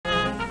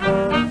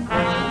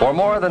For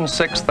more than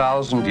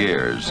 6,000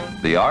 years,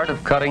 the art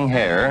of cutting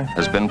hair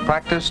has been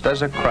practiced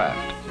as a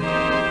craft.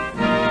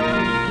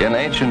 In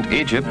ancient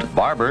Egypt,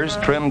 barbers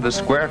trimmed the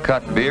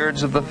square-cut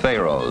beards of the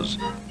pharaohs.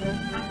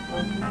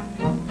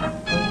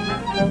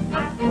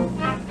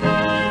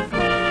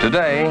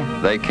 Today,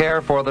 they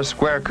care for the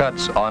square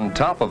cuts on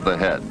top of the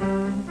head.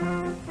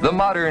 The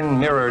modern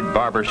mirrored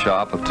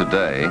barbershop of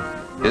today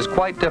is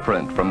quite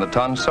different from the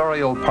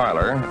tonsorial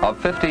parlor of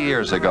 50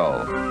 years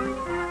ago.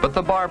 But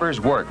the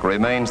barber's work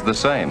remains the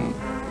same.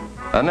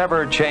 A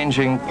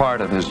never-changing part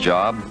of his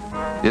job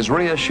is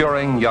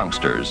reassuring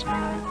youngsters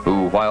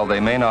who, while they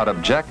may not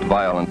object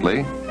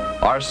violently,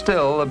 are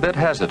still a bit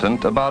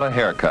hesitant about a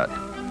haircut.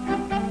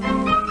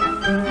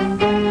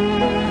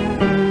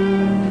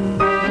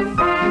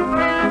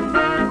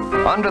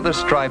 Under the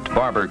striped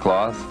barber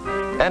cloth,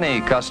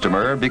 any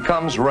customer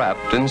becomes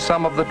wrapped in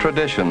some of the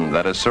tradition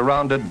that has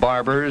surrounded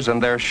barbers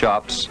and their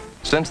shops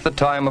since the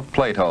time of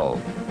Plato,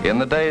 in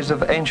the days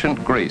of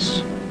ancient Greece.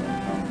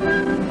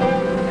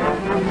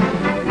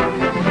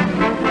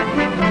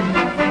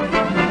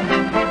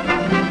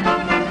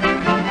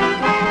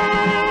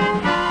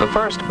 The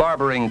first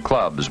barbering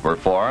clubs were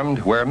formed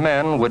where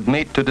men would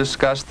meet to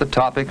discuss the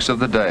topics of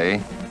the day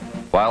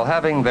while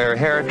having their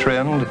hair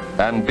trimmed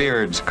and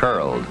beards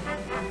curled.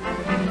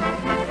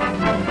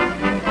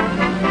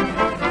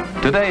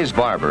 Today's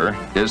barber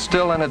is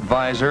still an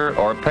advisor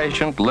or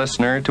patient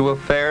listener to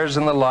affairs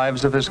in the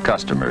lives of his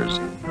customers.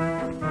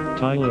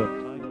 Tyler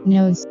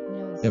knows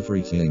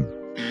everything.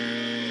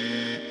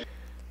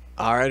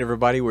 All right,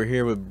 everybody, we're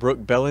here with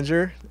Brooke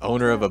Bellanger,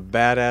 owner of a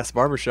badass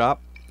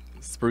barbershop,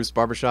 Spruce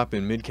Barbershop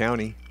in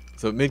Mid-County.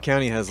 So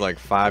Mid-County has like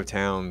 5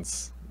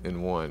 towns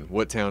in one.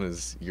 What town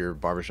is your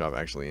barbershop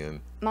actually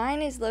in?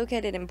 Mine is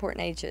located in Port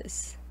Neches,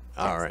 Texas.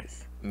 All right,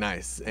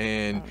 nice.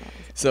 And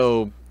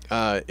so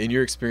in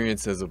your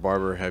experience as a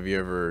barber, have you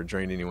ever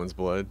drained anyone's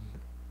blood?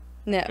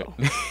 No,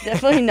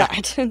 definitely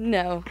not.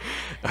 No.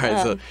 All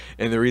right, so,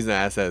 and the reason I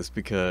ask that is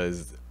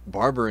because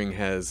barbering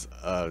has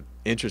an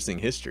interesting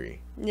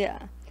history. Yeah.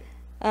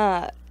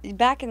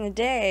 Back in the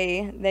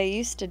day, they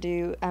used to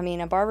do, I mean,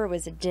 a barber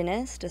was a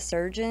dentist, a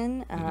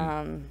surgeon.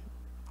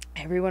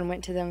 Everyone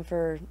went to them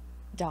for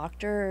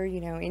doctor, you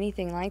know,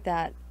 anything like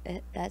that.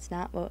 That's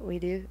not what we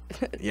do.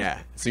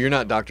 Yeah, so you're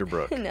not Dr.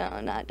 Brooke.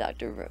 No, not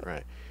Dr. Brooke.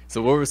 Right.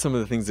 So what were some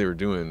of the things they were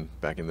doing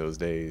back in those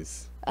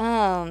days?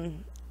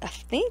 I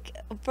think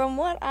from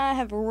what I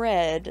have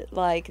read,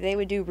 like they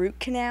would do root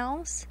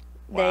canals.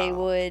 Wow. They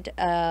would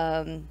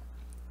and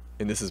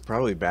this is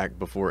probably back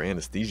before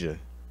anesthesia.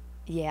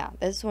 Yeah,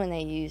 this is when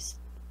they used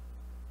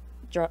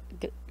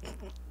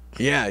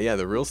Yeah,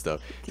 the real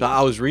stuff. So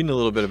I was reading a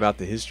little bit about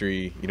the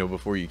history, you know,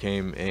 before you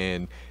came,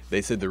 and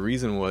they said the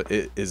reason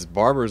is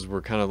barbers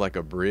were kind of like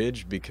a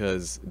bridge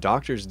because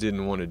doctors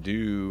didn't want to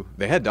do,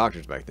 they had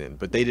doctors back then,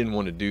 but they didn't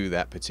want to do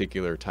that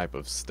particular type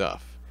of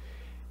stuff.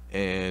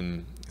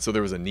 And so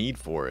there was a need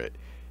for it.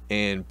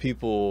 And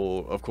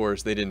people, of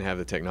course, they didn't have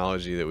the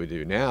technology that we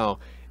do now.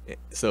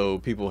 So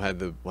people had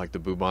the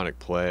bubonic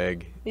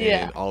plague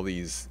and all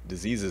these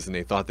diseases, and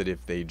they thought that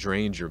if they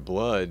drained your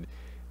blood,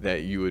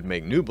 that you would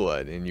make new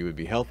blood and you would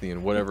be healthy,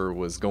 and whatever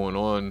was going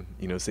on,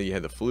 you know, say you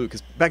had the flu,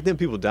 because back then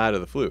people died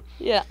of the flu.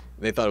 Yeah.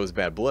 They thought it was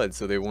bad blood,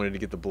 so they wanted to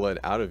get the blood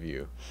out of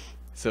you.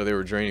 So they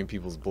were draining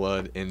people's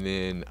blood, and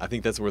then I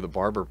think that's where the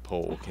barber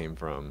pole came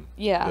from.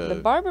 Yeah, the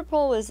barber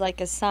pole was like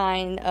a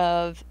sign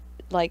of,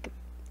 like,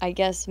 I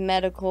guess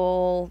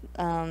medical,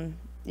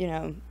 you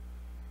know,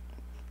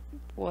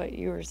 what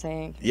you were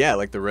saying. Yeah,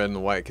 like the red and the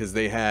white, because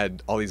they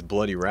had all these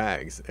bloody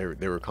rags.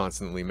 They were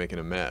constantly making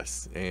a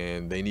mess,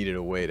 and they needed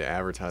a way to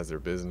advertise their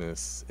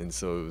business. And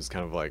so it was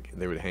kind of like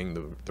they would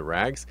hang the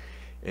rags,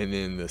 and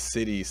then the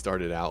city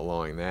started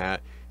outlawing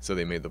that, so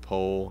they made the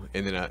pole.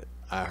 And then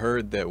I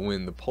heard that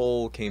when the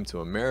pole came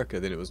to America,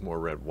 then it was more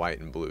red, white,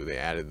 and blue. They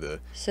added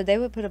the... So they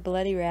would put a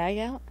bloody rag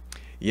out?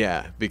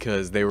 Yeah,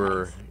 because they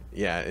were...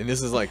 Yeah, and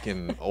this is like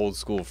in old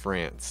school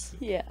France.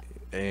 Yeah.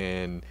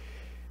 And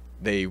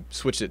they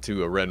switched it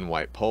to a red and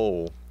white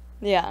pole.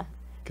 Yeah.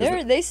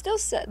 They still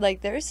set,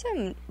 like, there's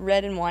some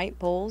red and white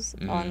poles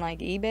on, like,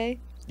 eBay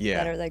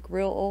that are, like,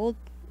 real old.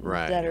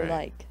 Right. That are,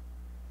 like,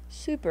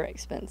 super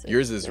expensive.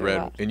 Yours is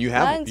red, and you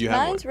have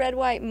mine's one. red,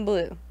 white, and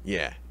blue.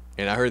 Yeah.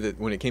 And I heard that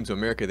when it came to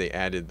America, they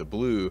added the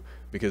blue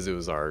because it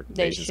was our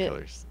nation's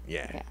colors.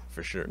 Yeah,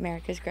 for sure.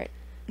 America's great.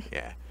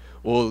 Yeah.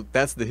 Well,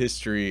 that's the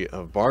history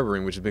of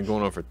barbering, which has been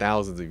going on for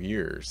thousands of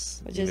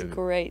years. Which is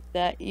great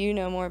that you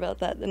know more about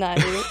that than I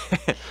do.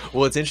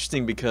 Well, it's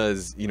interesting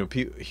because, you know,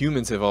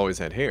 humans have always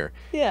had hair.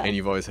 Yeah. And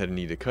you've always had a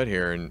need to cut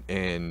hair.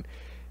 And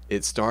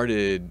it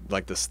started,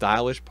 like the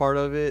stylish part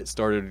of it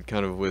started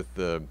kind of with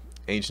the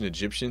ancient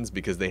Egyptians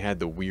because they had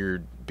the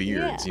weird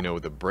beards, you know,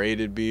 with the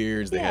braided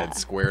beards. They had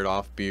squared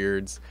off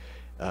beards.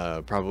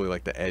 Probably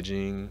like the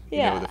edging, you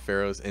know, the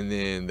pharaohs. And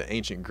then the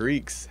ancient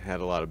Greeks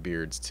had a lot of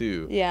beards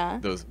too. Yeah.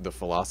 The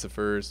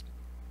philosophers.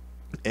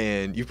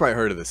 And you've probably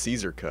heard of the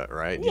Caesar cut,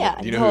 right? Yeah,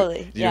 do you know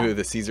totally. Do you know who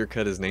the Caesar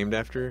cut is named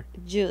after?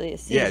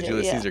 Julius Caesar. Yeah,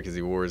 Julius Caesar, because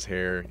he wore his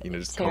hair,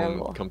 just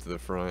Terrible. come to the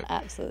front.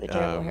 Absolutely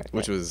terrible haircut.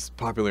 Which was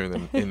popular in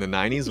the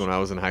 90s when I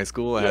was in high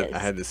school. I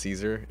Yes. had the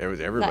Caesar.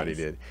 Everybody Nice.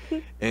 did.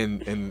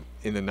 And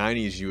in the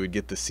 90s, you would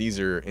get the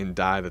Caesar and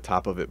dye the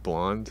top of it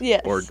blonde.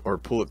 Yes. Or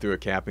pull it through a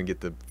cap and get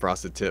the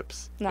frosted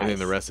tips. And then Nice.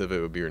 the rest of it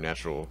would be your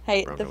natural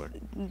Hey, brown color.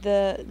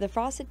 the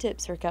frosted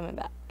tips are coming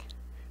back.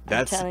 I'm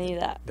That's telling you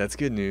that. That's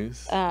good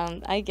news.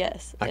 I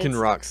guess I can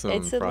rock some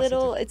It's a frosted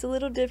little. tips. It's a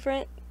little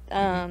different.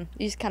 You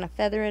just kind of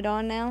feather it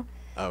on now.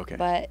 Oh, okay.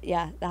 But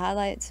yeah, the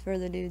highlights for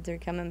the dudes are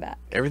coming back.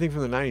 Everything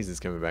from the 90s is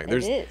coming back.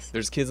 It is.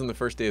 There's kids on the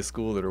first day of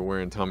school that are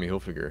wearing Tommy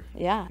Hilfiger.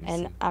 Yeah,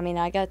 and I mean,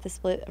 I got the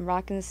split. I'm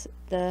rocking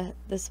the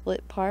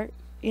split part.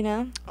 You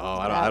know. Oh,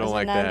 That I was don't a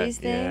like that. 90s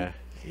thing.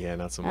 Yeah,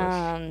 not so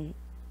much.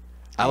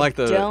 I like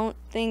the. don't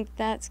think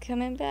that's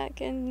coming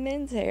back in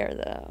men's hair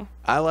though.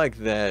 I like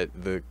that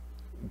the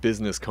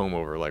business comb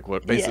over, like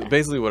what Yeah.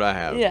 basically what I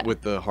have Yeah.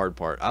 with the hard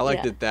part. I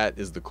like Yeah. that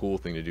is the cool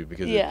thing to do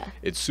because Yeah.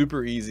 it's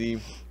super easy.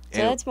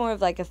 So that's more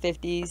of like a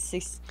 50s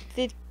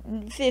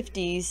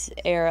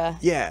era.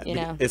 Yeah, You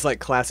know. it's like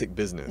classic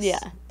business. Yeah,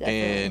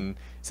 definitely. And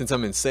since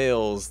I'm in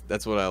sales,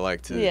 that's what I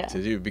like to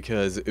do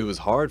because it was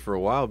hard for a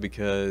while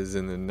because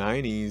in the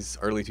 90s,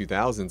 early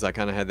 2000s, I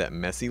kind of had that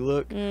messy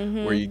look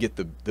where you get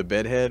the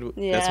bed head. That's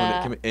when it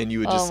Yeah. came, and you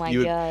would Oh just my you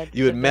would God,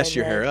 you would the mess bed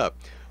your hair head. up.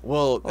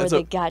 Well, Or that's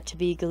they got to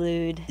be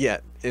glued.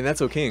 yeah, and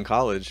that's okay in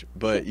college,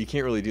 but you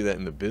can't really do that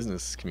in the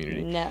business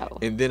community. No.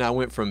 And then I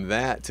went from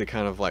that to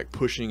kind of like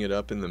pushing it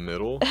up in the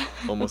middle,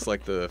 almost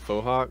like the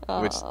faux hawk,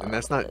 and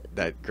that's not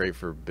that great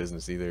for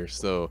business either.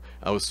 So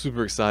I was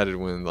super excited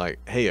when like,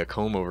 hey, a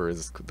comb over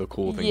is the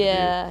cool thing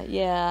to do.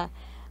 Yeah.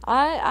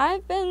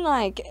 I've been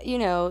like,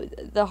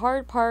 the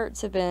hard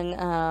parts have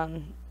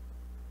been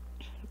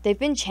they've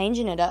been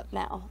changing it up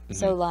now.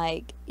 So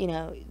like,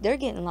 they're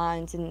getting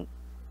lines and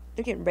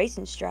they're getting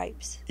racing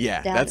stripes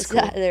Yeah, down that's the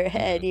cool. side of their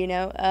head,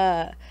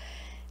 The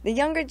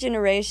younger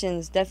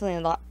generation's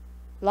definitely a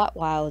lot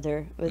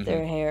wilder with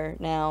their hair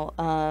now.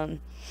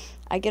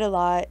 I get a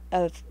lot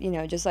of,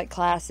 just like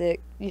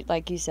classic,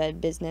 like you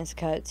said, business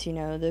cuts,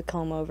 the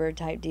comb over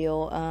type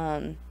deal.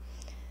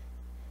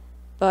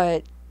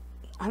 But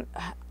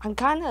I'm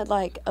kind of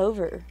like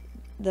over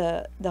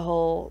the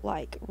whole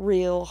like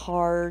real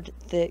hard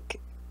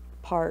thick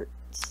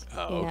parts.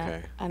 Oh,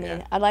 okay. I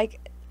mean,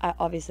 Yeah.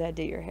 obviously I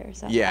do your hair,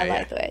 so Yeah, I yeah.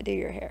 like the way I do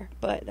your hair.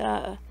 But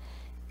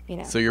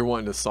So you're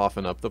wanting to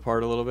soften up the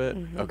part a little bit?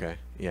 Mm-hmm. Okay.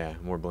 Yeah,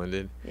 more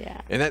blended. yeah,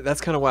 And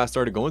that's kind of why I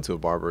started going to a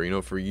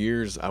barber. For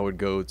years I would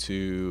go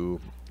to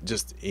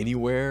just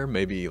anywhere,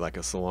 maybe like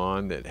a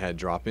salon that had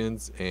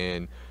drop-ins,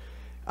 and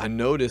I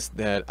noticed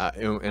that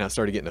I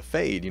started getting a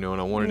fade, and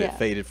I wanted it Yeah.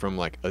 faded from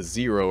like a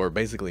 0 or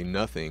basically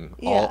nothing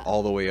Yeah.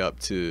 all the way up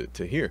to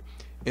here.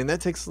 And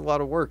that takes a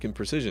lot of work and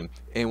precision.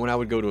 And when I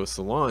would go to a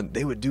salon,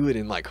 they would do it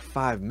in like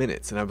 5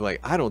 minutes. And I'd be like,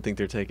 I don't think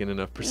they're taking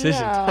enough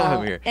precision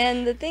time here.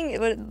 And the thing,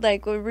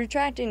 we're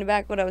retracting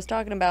back what I was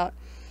talking about.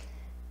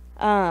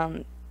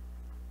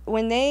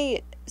 When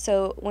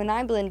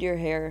I blend your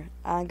hair,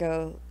 I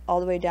go all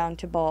the way down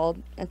to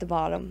bald at the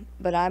bottom,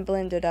 but I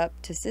blend it up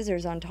to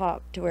scissors on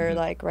top to where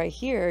like right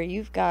here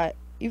you've got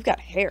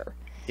hair.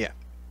 Yeah.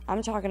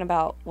 I'm talking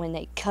about when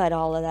they cut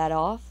all of that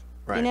off.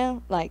 Right.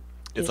 Like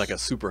It's like a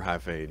super high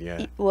fade,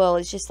 yeah. well,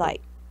 it's just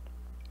like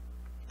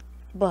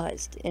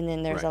buzzed, and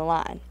then there's Right. a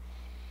line.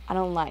 I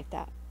don't like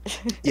that.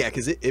 Yeah,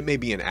 because it may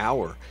be an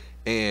hour,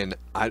 and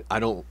I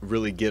don't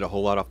really get a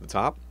whole lot off the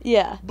top.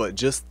 Yeah. But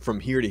just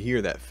from here to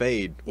here, that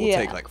fade will Yeah.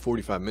 take like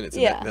 45 minutes.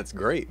 And Yeah. that's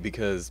great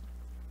because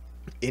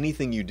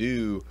anything you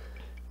do,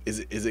 is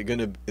it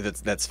gonna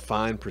that's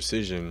fine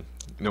precision,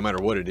 no matter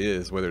what it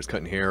is, whether it's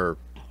cutting hair or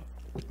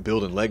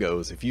building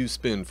Legos. If you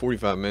spend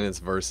 45 minutes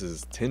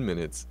versus 10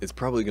 minutes, it's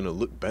probably gonna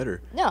look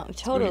better No,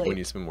 totally. when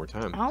you spend more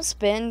time.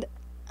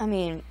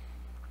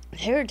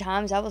 There are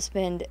times I will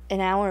spend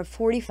an hour and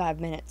 45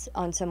 minutes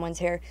on someone's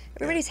hair.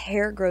 Everybody's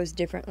hair grows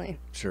differently.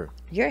 Sure.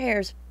 Your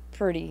hair's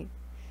pretty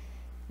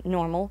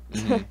normal.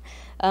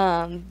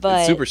 Mm-hmm. But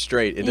It's super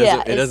straight. It yeah,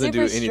 doesn't it's do super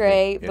anything.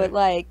 straight, Yeah. but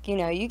like,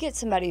 you get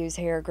somebody whose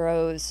hair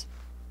grows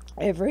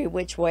every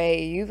which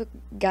way. You've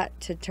got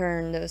to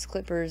turn those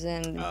clippers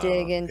and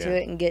dig into yeah.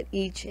 it and get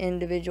each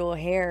individual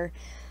hair.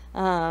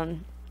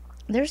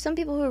 There's some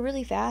people who are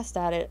really fast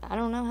at it. I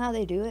don't know how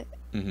they do it.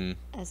 Mm-hmm.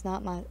 That's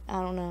not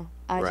I don't know.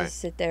 I Right. just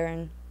sit there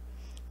and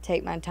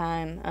take my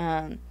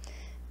time.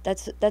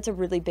 That's a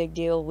really big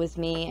deal with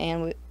me,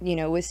 and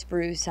with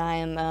Spruce, I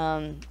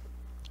am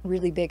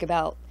really big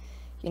about,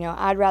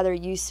 I'd rather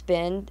you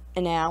spend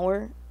an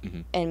hour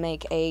and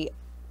make a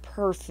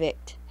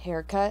perfect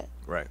haircut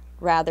Right.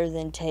 rather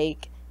than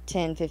take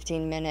 10,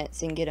 15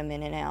 minutes and get them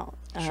in and out.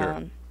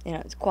 Sure.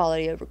 It's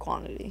quality over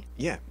quantity.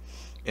 Yeah.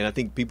 And I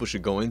think people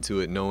should go into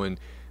it knowing,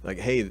 like,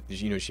 hey,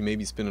 she may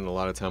be spending a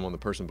lot of time on the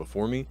person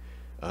before me.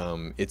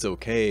 It's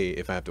okay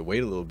if I have to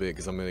wait a little bit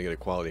because I'm going to get a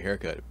quality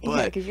haircut. Yeah,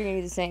 But because you're going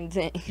to do the same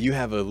thing. you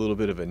have a little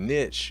bit of a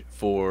niche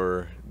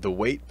for the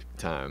wait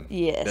time.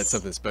 Yes. That's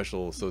something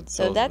special. So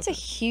that's a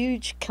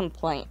huge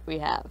complaint we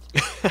have.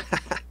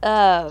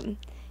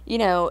 You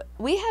know,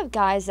 we have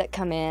guys that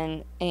come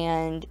in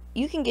and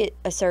you can get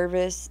a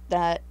service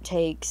that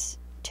takes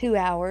 2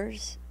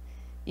 hours.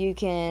 You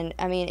can,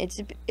 I mean,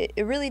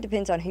 it really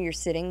depends on who you're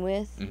sitting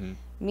with. Mm-hmm.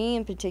 Me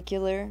in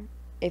particular,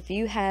 if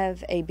you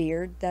have a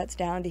beard that's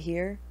down to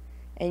here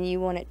and you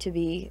want it to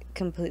be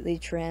completely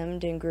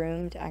trimmed and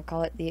groomed, I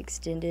call it the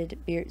extended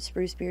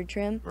spruce beard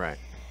trim. Right.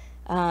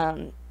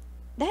 I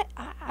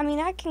mean,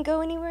 I can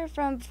go anywhere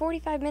from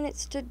 45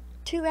 minutes to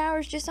 2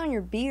 hours just on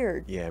your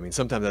beard. Yeah, I mean,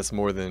 sometimes that's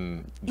more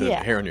than the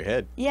hair on your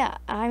head. Yeah,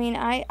 I mean,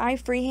 I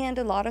freehand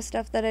a lot of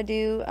stuff that I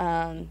do.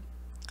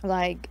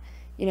 Like,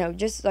 you know,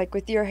 just like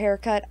with your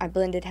haircut, I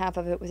blended half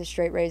of it with a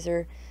straight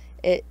razor.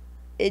 It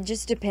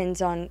just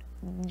depends on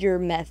your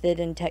method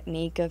and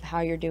technique of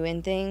how you're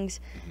doing things.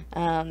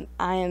 I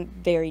am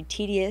very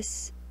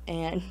tedious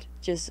and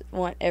just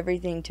want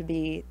everything to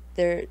be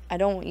there. I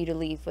don't want you to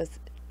leave with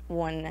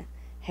one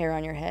hair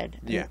on your head.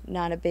 Yeah. I'm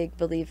not a big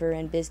believer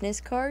in business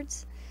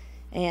cards.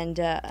 And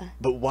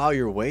but while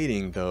you're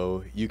waiting,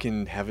 though, you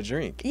can have a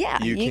drink.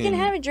 Yeah, you can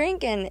have a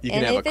drink, and you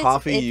can have if a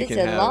coffee. If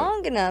it's a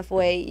long enough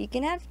wait, you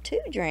can have 2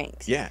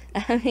 drinks. Yeah,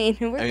 I mean,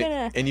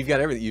 and you've got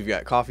everything. You've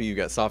got coffee, you've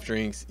got soft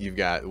drinks, you've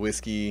got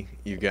whiskey,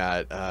 you've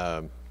got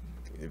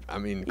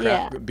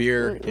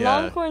beer.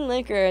 Longhorn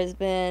Liquor has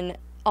been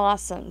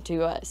awesome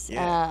to us.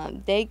 Yeah.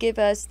 They give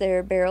us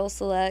their barrel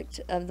select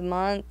of the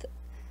month,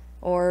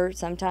 or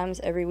sometimes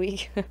every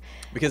week.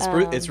 Because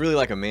it's really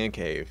like a man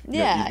cave.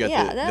 Yeah, you've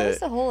got that was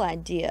the whole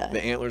idea.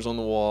 The antlers on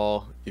the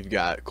wall. You've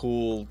got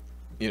cool,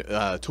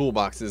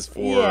 toolboxes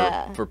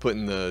for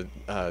putting the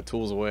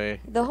tools away.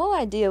 The whole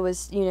idea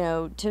was, you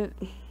know, to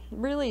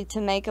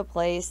make a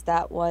place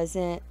that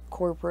wasn't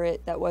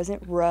corporate, that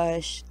wasn't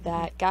rushed,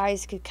 that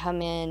guys could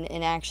come in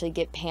and actually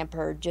get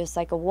pampered, just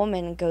like a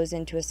woman goes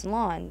into a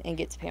salon and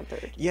gets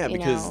pampered. Yeah,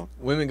 because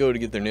women go to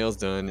get their nails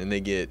done and they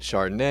get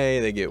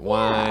Chardonnay, they get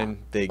wine,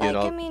 they get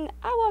all. I mean,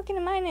 I walk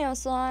into my nail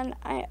salon,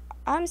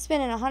 I'm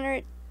spending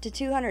 $100 to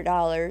 $200.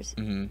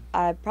 Mm-hmm.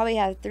 I probably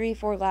have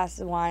 3-4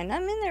 glasses of wine.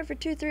 I'm in there for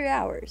 2-3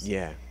 hours.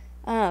 Yeah.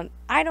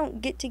 I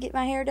don't get to get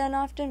my hair done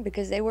often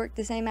because they work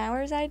the same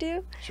hours I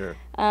do. Sure.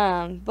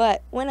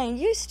 But when I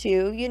used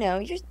to, you know,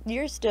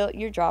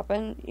 you're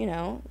dropping, you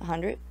know,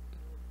 $100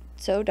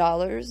 so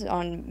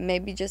on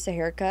maybe just a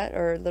haircut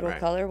or a little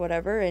color,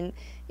 whatever, and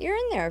you're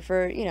in there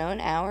for, you know,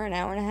 an hour and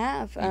a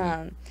half.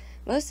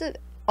 Mm-hmm.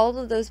 All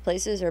of those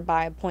places are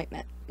by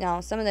appointment. Now,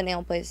 some of the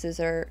nail places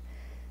are,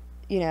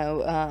 you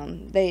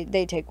know,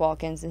 they take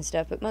walk-ins and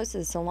stuff, but most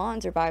of the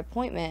salons are by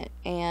appointment.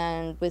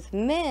 And with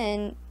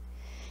men,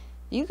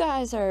 you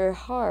guys are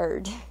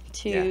hard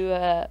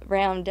to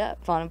round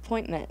up on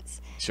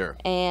appointments. Sure.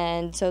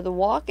 And so the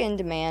walk-in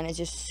demand is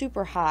just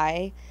super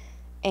high.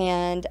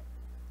 And,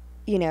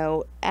 you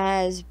know,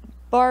 as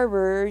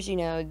barbers, you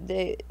know,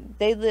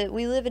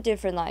 we live a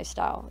different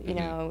lifestyle. You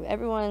know,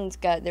 everyone's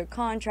got their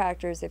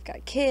contractors, they've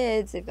got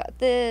kids, they've got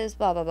this,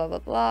 blah, blah, blah, blah,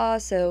 blah.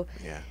 So,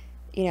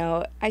 you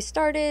know, I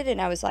started and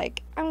I was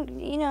like,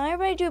 you know,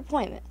 everybody do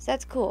appointments.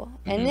 That's cool.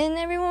 And then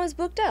everyone was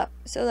booked up.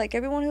 So, like,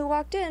 everyone who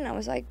walked in, I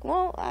was like,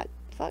 well,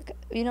 fuck,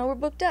 you know, we're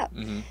booked up.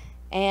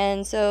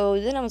 And so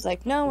then I was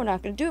like, no, we're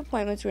not going to do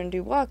appointments. We're going to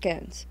do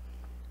walk-ins.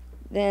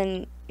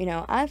 Then, you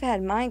know, I've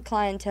had my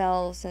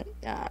clientele since,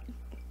 you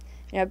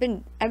know, I've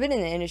been in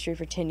the industry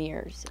for 10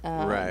 years.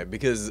 Right,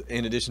 because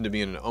in addition to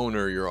being an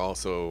owner, you're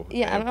also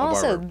I'm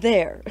also barber.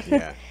 there.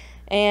 Yeah.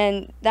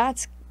 And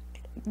that's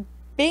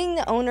being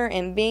the owner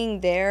and being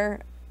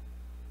there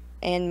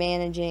and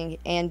managing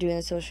and doing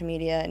the social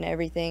media and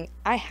everything,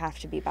 I have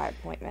to be by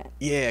appointment.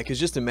 Yeah, because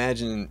just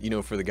imagine, you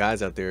know, for the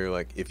guys out there,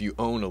 like if you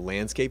own a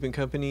landscaping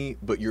company,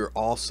 but you're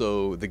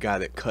also the guy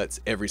that cuts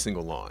every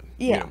single lawn.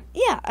 Yeah, you know?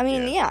 yeah. I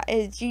mean,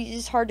 it's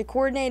just hard to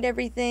coordinate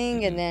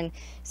everything, and then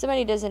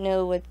somebody doesn't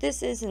know what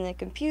this is in the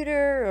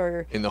computer,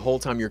 or and the whole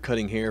time you're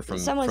cutting hair from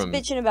someone's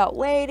bitching about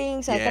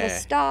waiting, so I gotta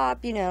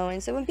stop, you know.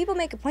 And so when people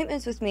make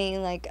appointments with me,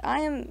 like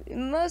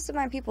most of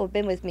my people have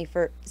been with me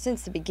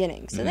since the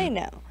beginning, so they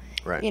know.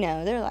 Right. You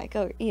know, they're like,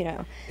 oh, you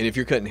know. And if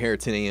you're cutting hair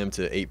 10 a.m.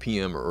 to 8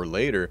 p.m. or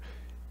later,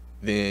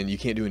 then you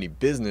can't do any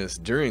business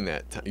during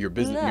that time. Your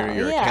business,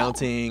 your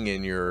accounting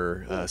and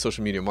your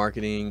social media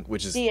marketing,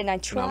 which is and I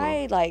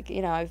tried, like,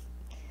 you know,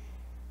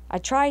 I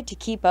tried to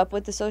keep up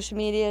with the social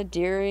media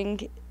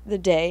during the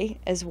day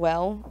as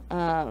well.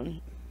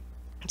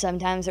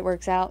 Sometimes it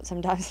works out,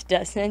 sometimes it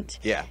doesn't.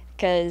 Yeah.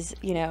 Because,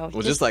 you know.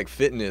 Well, just like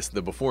fitness,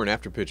 the before and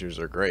after pictures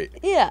are great.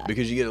 Yeah.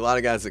 Because you get a lot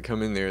of guys that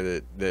come in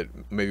there that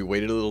maybe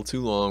waited a little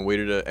too long,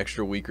 waited an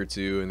extra week or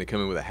two, and they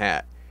come in with a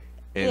hat.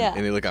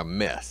 And they look a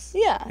mess.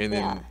 Yeah. And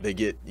then they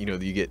get, you know,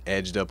 you get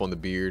edged up on the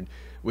beard,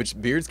 which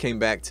beards came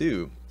back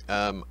too.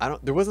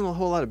 There wasn't a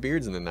whole lot of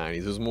beards in the 90s.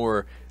 It was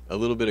more a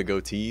little bit of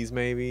goatees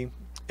maybe.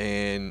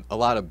 And a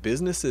lot of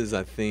businesses,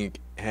 I think,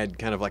 had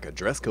kind of like a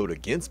dress code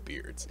against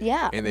beards.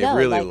 Yeah, and they no,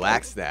 really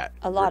like laxed that.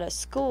 a lot of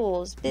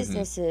schools,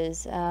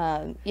 businesses, you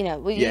know,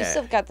 well, you Yeah.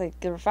 still got the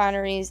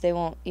refineries. They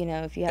won't, you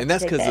know, if you have And to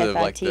that's take the because of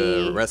like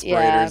the FIT,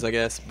 respirators, yeah. I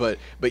guess. But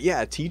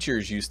yeah,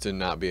 teachers used to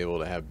not be able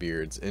to have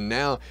beards, and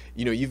now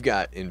you know you've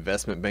got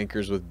investment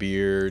bankers with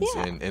beards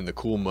Yeah. and the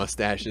cool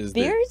mustaches.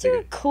 Beards are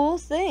a cool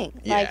thing.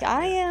 Yeah, Like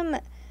yeah.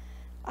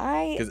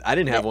 I Because I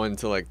didn't have one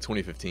until like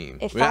 2015.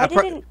 If I mean, I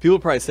didn't- people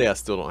probably say I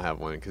still don't have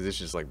one because it's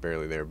just like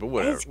barely there. But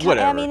whatever, It's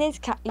whatever. I mean, it's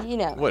you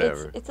know,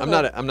 Whatever. It's a I'm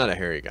little, not a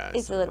hairy guy.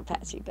 it's so. a little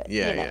patchy, but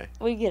Yeah, you know, yeah.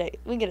 we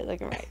get it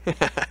looking right.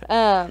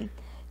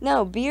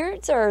 No,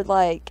 beards are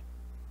like,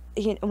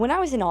 you know, when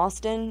I was in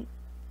Austin,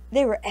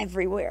 they were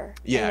everywhere.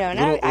 Yeah, you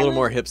know, and a little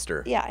more moved-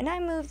 hipster. Yeah, and I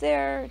moved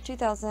there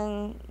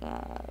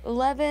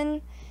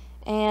 2011,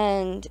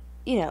 and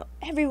you know,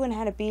 everyone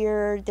had a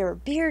beard. There were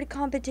beard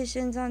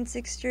competitions on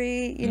 6th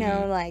Street. You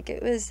know, like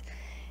it was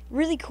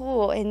really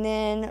cool. And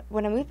then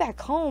when I moved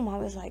back home, I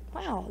was like,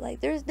 wow,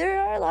 like there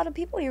are a lot of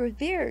people here with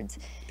beards,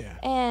 Yeah.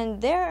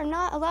 and there are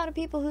not a lot of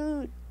people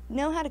who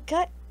know how to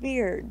cut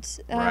beards.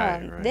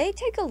 Right. They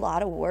take a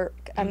lot of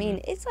work. I mean,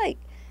 it's like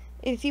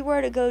if you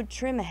were to go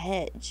trim a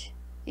hedge,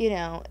 you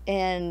know,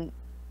 and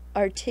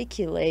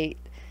articulate,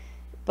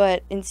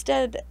 but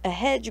instead a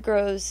hedge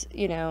grows,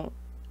 you know,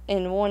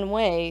 in one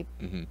way.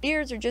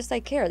 Beards are just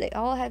like hair. They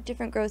all have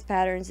different growth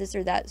patterns, this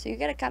or that. So you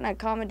got to kind of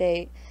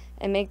accommodate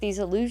and make these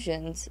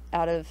illusions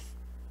out of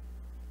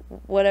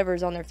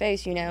whatever's on their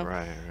face, you know.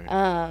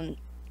 Right.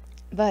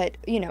 But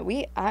you know,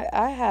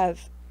 I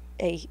have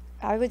I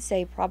would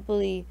say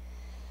probably,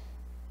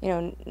 you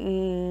know,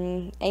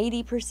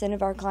 80%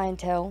 of our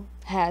clientele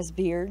has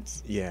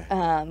beards.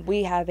 Yeah.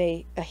 We have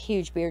a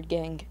huge beard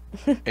gang.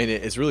 And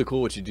it's really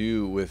cool what you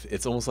do with.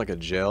 It's almost like a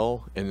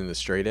gel and then the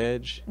straight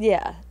edge.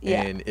 Yeah.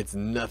 And it's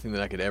nothing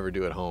that I could ever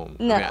do at home.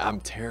 No. I mean, I'm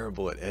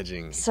terrible at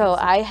edging. So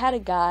I had a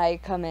guy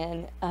come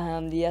in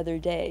the other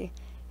day.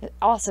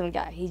 Awesome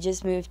guy. He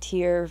just moved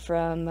here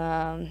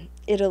from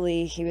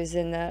Italy. He was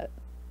in the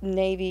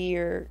Navy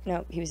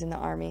he was in the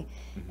Army.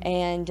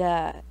 And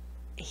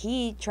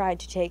he tried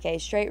to take a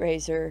straight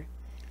razor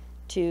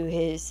to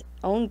his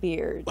own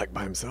beard. Like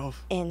by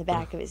himself? In the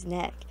back of his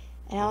neck.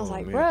 And I was Oh,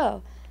 like, man.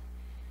 bro,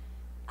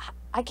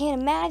 I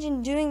can't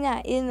imagine doing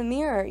that in the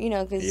mirror, you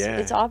know, because Yeah.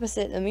 it's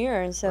opposite the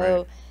mirror. And so,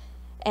 Right.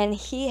 and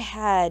he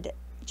had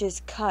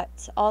just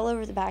cuts all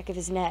over the back of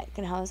his neck.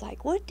 And I was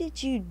like, what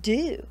did you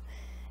do?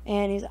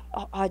 And he's like,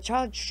 oh, I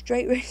tried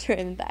straight razor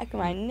in the back of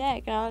my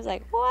neck. And I was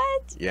like,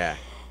 what? Yeah.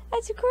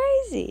 That's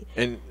crazy.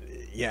 And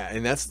yeah,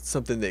 and that's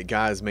something that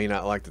guys may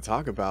not like to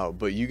talk about,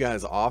 but you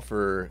guys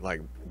offer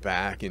like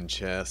back and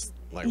chest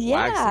like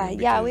waxing.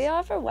 Yeah, we because-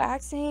 offer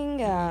waxing.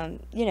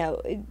 You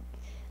know,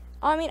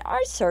 I mean,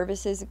 our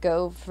services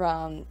go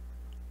from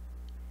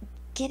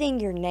getting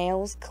your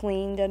nails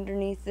cleaned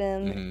underneath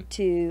them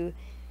to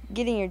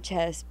getting your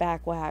chest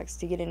back waxed,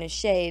 to getting a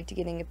shave, to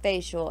getting a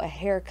facial, a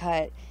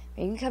haircut.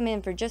 You can come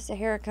in for just a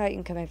haircut. You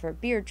can come in for a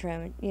beard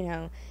trim. You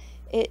know,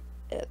 it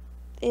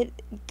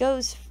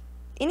goes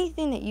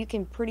anything that you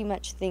can pretty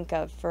much think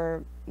of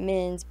for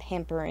men's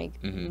pampering,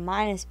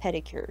 minus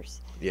pedicures.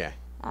 Yeah.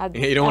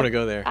 You don't want to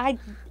go there.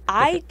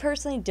 I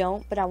personally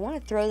don't, but I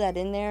want to throw that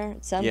in there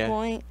at some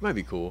point. Might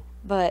be cool.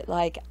 But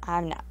like,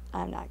 I'm not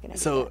gonna. do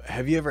So, that.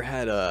 have you ever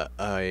had a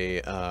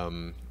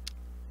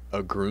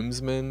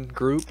groomsmen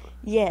group?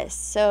 Yes.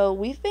 So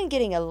we've been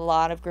getting a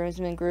lot of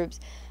groomsmen groups.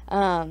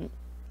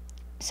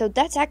 So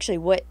that's actually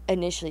what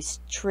initially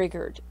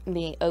triggered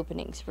me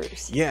opening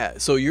Spruce. Yeah,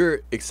 so you're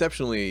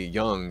exceptionally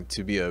young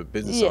to be a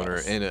business owner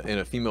Yes. and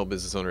a female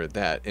business owner at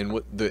that. And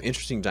what the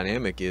interesting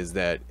dynamic is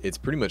that it's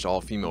pretty much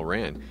all female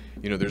ran.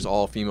 You know, there's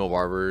all female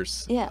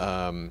barbers. Yeah.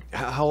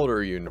 How old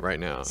are you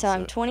right now? So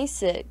I'm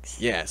 26.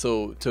 Yeah,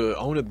 so to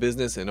own a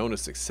business and own a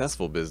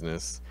successful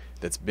business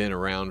that's been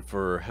around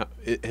for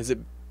has it?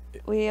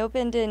 We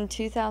opened in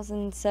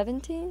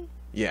 2017.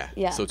 Yeah.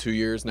 Yeah. So 2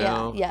 years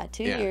now. Yeah,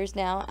 2 years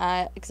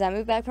now. Because I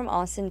moved back from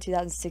Austin in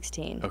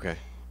 2016. Okay.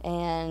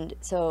 And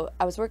so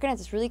I was working at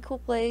this really cool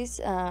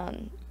place.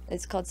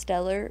 It's called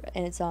Stellar,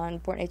 and it's on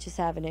Port Neches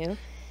Avenue.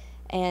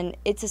 And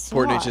it's a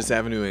salon. Port Neches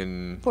Avenue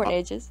in Port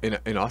Neches.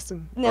 in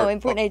Austin? No,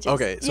 in Port Neches.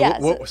 Okay. So Yeah,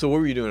 so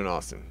what were you doing in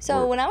Austin?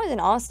 So when I was in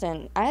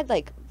Austin, I had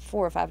like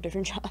 4 or 5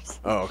 different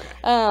jobs. Oh,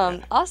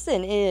 okay.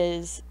 Austin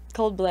is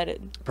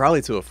cold-blooded.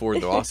 Probably to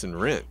afford the Austin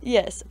rent.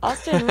 Yes,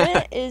 Austin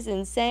rent is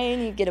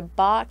insane. You get a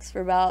box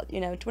for about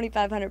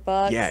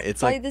 $2,500. Yeah, it's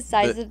probably like the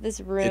size of this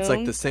room. It's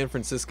like the San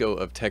Francisco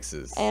of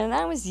Texas. And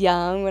I was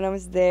young when I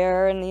was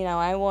there, and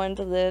I wanted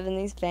to live in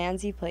these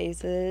fancy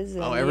places.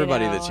 And,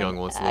 Everybody that's young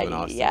wants to live in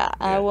Austin.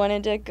 I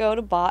wanted to go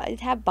to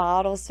have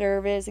bottle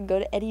service and go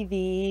to Eddie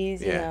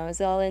V's. You know, I was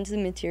all into the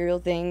material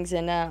things,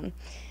 and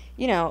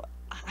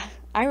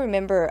I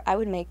remember I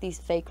would make these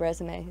fake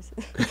resumes.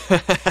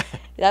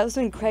 That was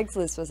when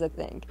Craigslist was a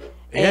thing.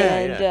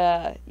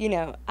 I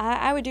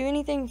would do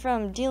anything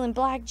from dealing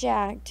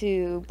blackjack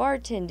to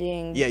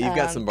bartending. Yeah, you've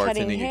got some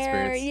cutting bartending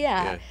hair. experience.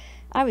 Yeah.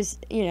 I was,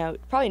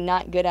 probably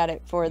not good at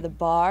it for the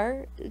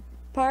bar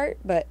part,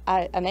 but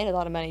I made a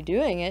lot of money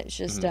doing it. It's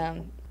just,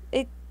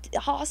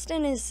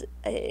 Austin is,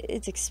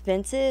 it's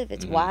expensive.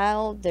 It's Mm-hmm.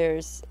 wild.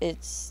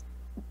 It's,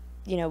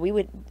 you know,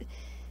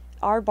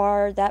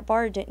 that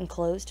bar didn't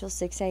close till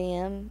 6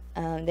 a.m.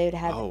 They would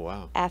have Oh,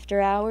 wow.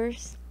 after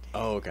hours.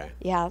 Oh, okay.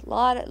 Yeah, a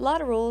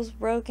lot of rules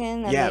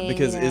broken. I Yeah, mean,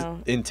 because you know,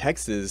 in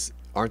Texas,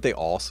 aren't they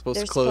all supposed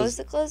they're to close? supposed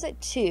to close at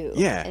 2.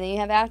 Yeah. And then you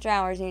have after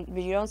hours,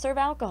 but you don't serve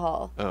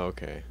alcohol. Oh,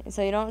 okay. And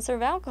so you don't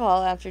serve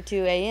alcohol after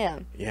 2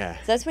 a.m. Yeah.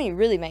 So that's when you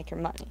really make your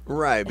money.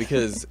 Right,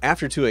 because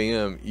after 2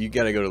 a.m., you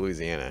got to go to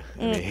Louisiana.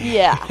 I mean,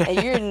 Yeah,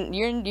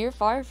 and you're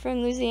far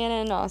from Louisiana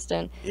and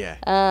Austin.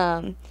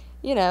 Yeah.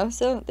 You know,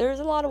 so there's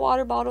a lot of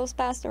water bottles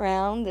passed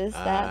around, this,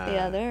 that, the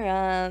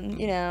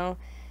other.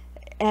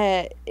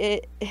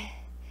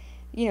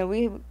 You know,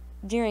 we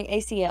during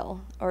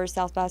ACL or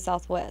South by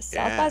Southwest.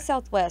 South by Yeah.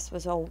 Southwest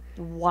was a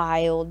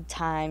wild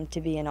time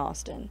to be in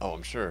Austin. Oh,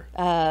 I'm sure.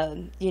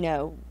 You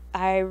know,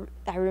 I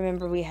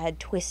remember we had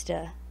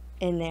Twista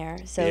in there,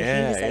 so he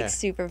Yeah, was like yeah.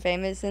 super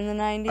famous in the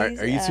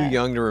 90s. Are you too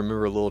young to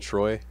remember Lil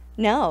Troy?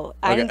 No,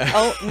 Okay.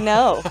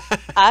 no,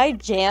 I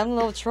jam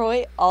Lil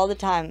Troy all the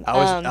time.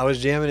 I was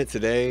jamming it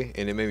today,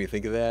 and it made me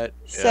think of that.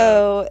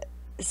 So,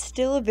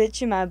 still a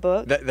bitch in my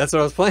book. That's what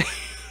I was playing.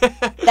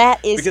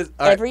 That is Because,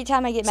 all right, every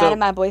time I get mad so- at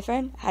my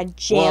boyfriend, I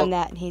jam Well-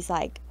 that, and he's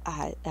like,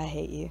 I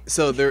hate you.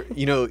 So there,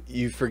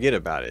 you forget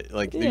about it.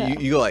 Like Yeah.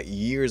 you go like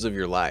years of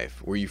your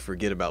life where you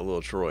forget about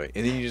Lil Troy,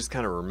 and then you just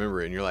kind of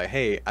remember it, and you're like,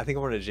 hey, I think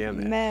I want to jam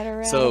that. Met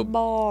her at So, a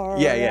bar.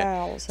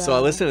 Yeah. So I outside.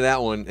 listened to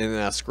that one, and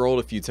then I scrolled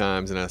a few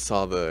times, and I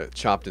saw the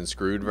chopped and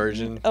screwed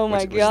version. Oh my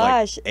which was like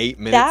gosh. 8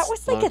 minutes. That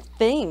was like long. a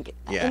thing.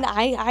 Yeah. And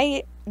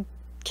I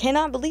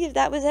cannot believe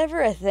that was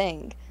ever a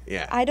thing.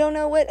 Yeah. I don't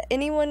know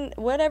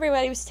what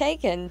everybody was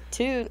taking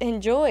to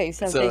enjoy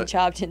something So-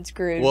 chopped and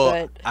screwed, Well,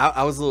 but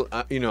I was a little,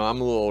 I'm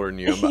a little older than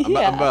you. I'm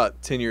Yeah. about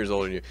 10 years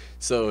older than you.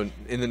 So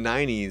in the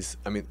 90s,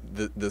 I mean,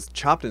 the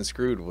chopped and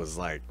screwed was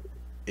like,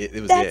 it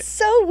was that's it.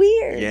 so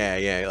weird.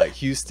 Yeah, like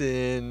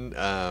Houston,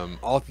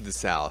 all through the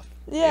South.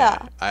 Yeah.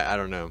 I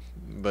don't know,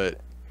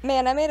 but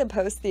Man, I made a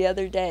post the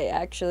other day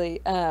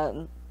actually.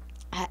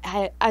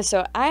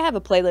 So I have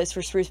a playlist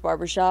for Spruce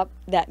Barbershop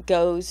that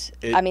goes.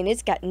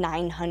 It's got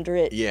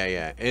 900.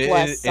 yeah, Plus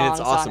and it's songs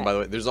on awesome. it. By the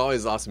way, there's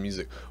always awesome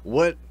music.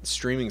 What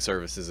streaming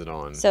service is it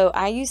on? So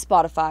I use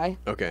Spotify.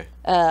 Okay,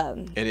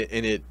 Um, and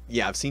it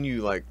I've seen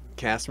you like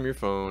cast from your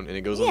phone, and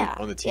it goes yeah,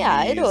 on the TVs.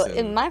 yeah. And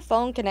and, my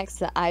phone connects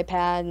to the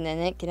iPad, and then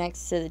it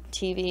connects to the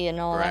TV and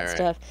all that Right.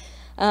 stuff.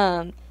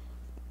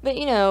 But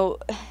you know,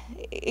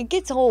 it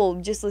gets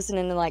old just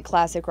listening to like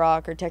classic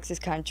rock or Texas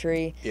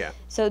country. yeah,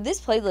 So this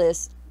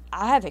playlist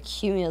I have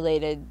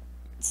accumulated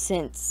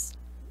since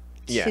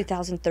Yeah.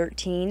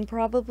 2013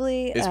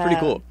 probably. it's pretty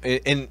cool.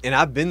 And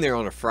I've been there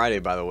on a Friday,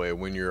 by the way,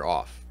 when you're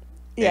off.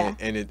 Yeah.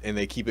 and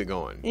they keep it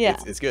going. Yeah.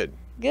 it's good.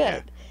 Good.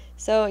 Yeah.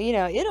 So, you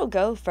know, it'll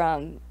go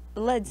from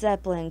Led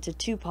Zeppelin to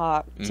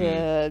Tupac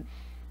to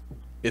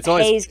It's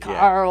always Hayes yeah.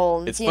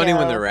 Carl. It's you funny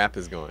when know. the rap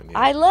is going. Yeah.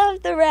 I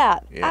love the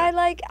rap. Yeah. I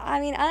like,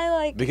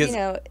 because you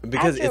know,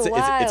 because after it's a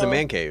while-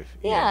 man cave.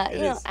 Yeah, it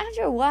you know, is.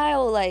 after a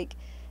while, like,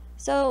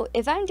 so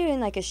if I'm doing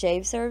like a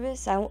shave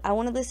service, I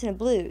want to listen to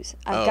blues.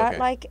 I've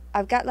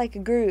got like a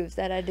groove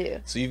that I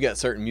do. So you've got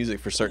certain music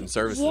for certain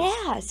services.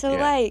 Yeah, so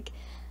Yeah. like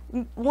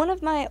one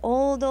of my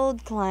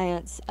old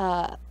clients,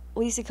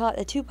 we used to call it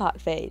the Tupac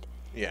fade.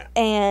 Yeah.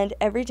 And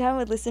every time I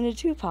would listen to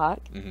Tupac,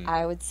 Mhm.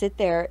 I would sit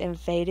there and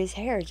fade his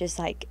hair, just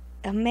like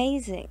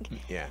amazing.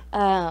 Yeah.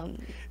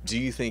 Do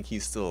you think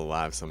he's still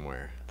alive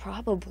somewhere?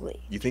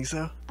 Probably. You think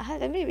so?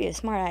 That may be a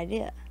smart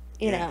idea.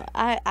 You Yeah.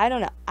 know, I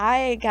don't know.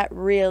 I got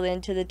real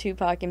into the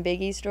Tupac and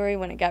Biggie story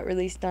when it got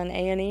released on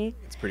A&E.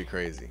 It's pretty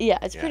crazy. Yeah,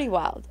 it's pretty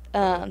wild.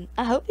 I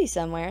hope he's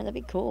somewhere. That'd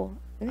be cool.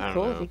 It'd I be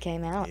don't cool if know. he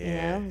came out, Yeah.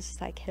 you know? It's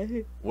just like,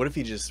 hey. What if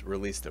he just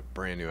released a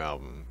brand new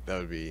album? That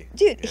would be.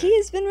 Dude, yeah. he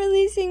has been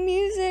releasing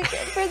music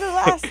for the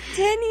last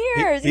 10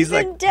 years. he's He's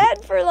been like-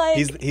 dead for like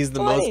He's the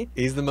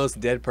 20. most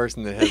dead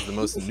person that has the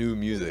most new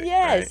music.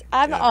 Yes, right?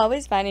 I'm yeah.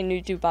 always finding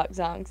new Tupac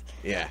songs.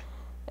 Yeah.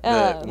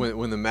 Um,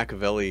 When the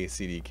Machiavelli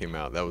CD came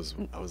out, I was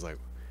like,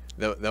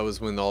 that was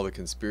when all the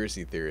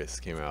conspiracy theorists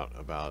came out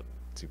about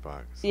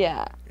Tupac. So,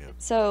 Yeah. yeah.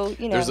 So,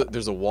 you know.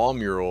 There's a wall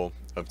mural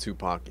of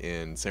Tupac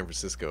in San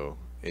Francisco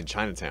in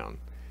Chinatown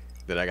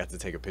that I got to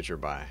take a picture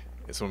by.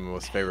 It's one of my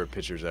most favorite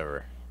pictures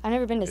ever. I've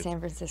never been to San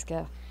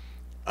Francisco.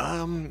 I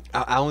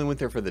only went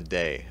there for the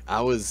day.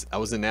 I was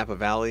in Napa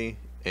Valley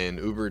and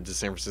Ubered to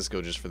San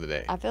Francisco just for the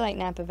day. I feel like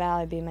Napa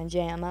Valley would be my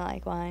jam. I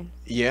like wine.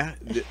 Yeah.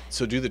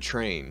 So do the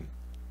train.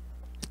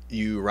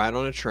 You ride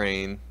on a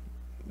train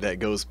that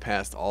goes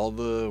past all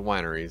the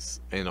wineries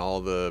and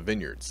all the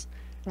vineyards.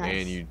 Nice.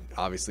 And you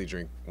obviously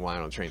drink wine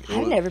on the train.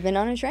 I've never been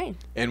on a train.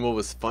 And what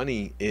was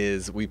funny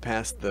is we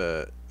passed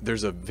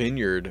there's a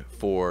vineyard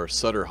for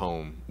Sutter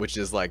Home, which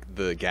is like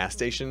the gas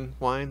station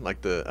wine,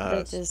 like the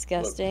That's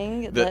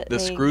disgusting. the Let me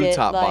screw get,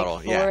 top like, bottle,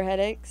 floor yeah.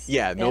 headaches.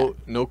 yeah,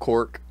 no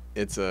cork.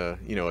 It's a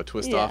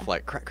twist Yeah. off,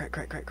 like crack crack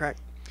crack crack crack.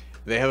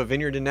 They have a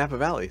vineyard in Napa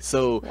Valley.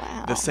 So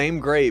Wow. the same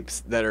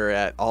grapes that are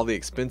at all the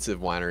expensive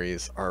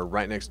wineries are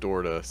right next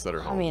door to Sutter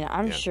Home. I mean,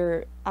 I'm Yeah.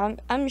 sure.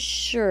 I'm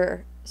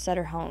sure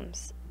Sutter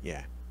Homes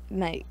Yeah.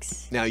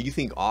 makes. Now, you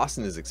think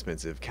Austin is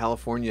expensive.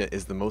 California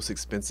is the most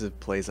expensive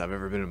place I've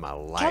ever been in my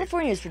life.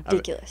 California is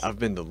ridiculous. I've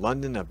been to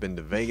London. I've been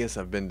to Vegas.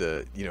 I've been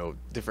to,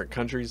 different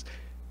countries.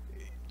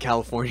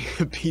 California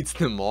beats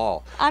them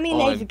all. I mean,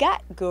 they've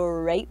got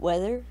great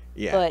weather.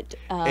 Yeah. But,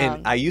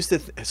 and I used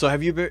to, so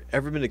have you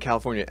ever been to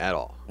California at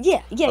all?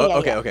 Yeah.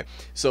 Okay.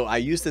 So I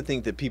used to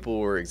think that people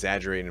were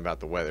exaggerating about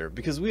the weather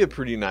because we have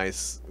pretty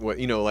nice,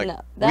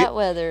 No, that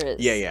weather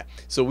is. Yeah.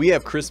 So we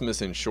have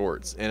Christmas in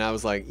shorts. And I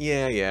was like,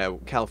 yeah,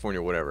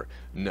 California, whatever.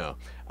 No.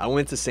 I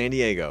went to San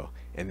Diego,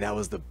 and that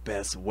was the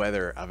best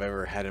weather I've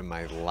ever had in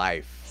my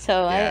life.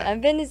 So yeah.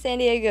 I've been to San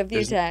Diego a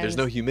few times. There's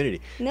no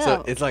humidity. No,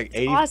 so it's like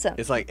 80. Awesome.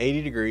 It's like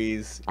 80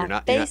 degrees. My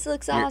face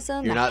looks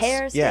awesome. My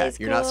hair stays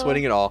you're not cool.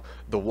 sweating at all.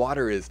 The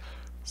water is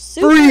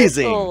Super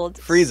freezing. Cold.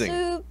 Freezing.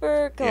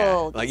 Super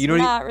cold. Yeah. Like, you don't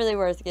it's not really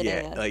worth getting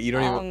Yeah, in. like you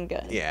don't even. I'm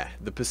good. Yeah,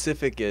 the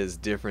Pacific is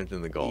different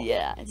than the Gulf.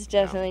 Yeah, it's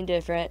definitely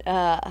different.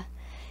 Yeah,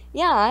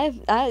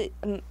 I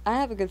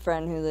have a good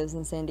friend who lives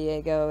in San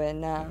Diego,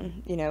 and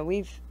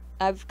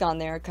I've gone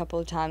there a couple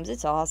of times.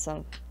 It's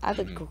awesome. I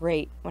look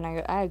great when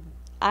I go.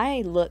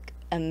 I look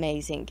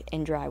amazing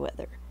in dry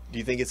weather. Do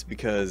you think it's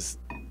because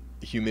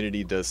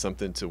humidity does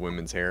something to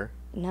women's hair?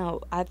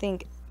 No, I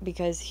think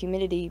because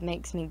humidity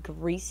makes me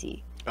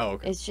greasy. Oh,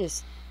 okay. It's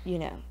just,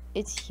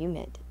 it's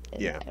humid.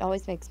 Yeah. It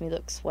always makes me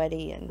look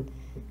sweaty, and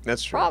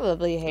that's true.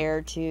 Probably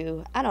hair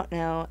too. I don't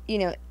know.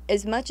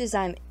 As much as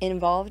I'm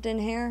involved in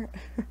hair,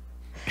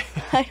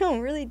 I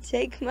don't really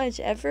take much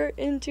effort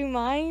into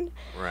mine.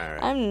 Right.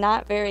 I'm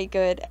not very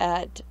good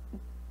at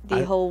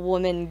the whole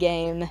woman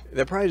game.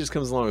 That probably just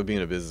comes along with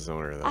being a business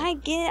owner, though.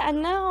 I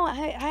know.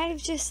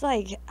 I've just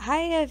I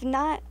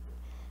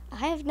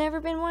have never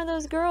been one of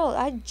those girls.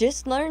 I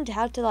just learned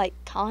how to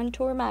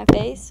contour my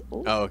face.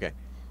 Ooh. Oh, okay.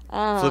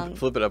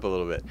 Flip it up a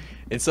little bit.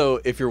 And so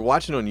if you're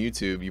watching on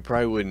YouTube, you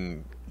probably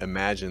wouldn't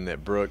imagine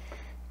that Brooke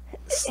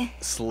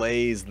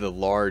slays the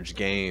large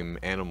game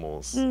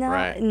animals,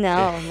 right?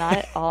 No, not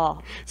at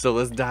all. So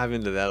let's dive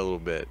into that a little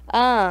bit.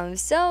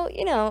 So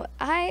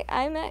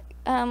I met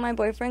my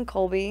boyfriend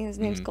Colby. His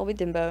name's Colby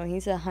Dimbo.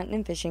 He's a hunting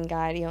and fishing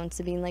guide. He owns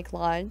Sabine Lake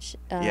Lodge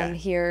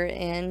here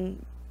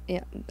in,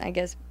 I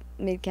guess,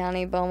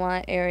 Mid-County,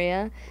 Beaumont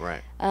area.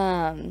 Right.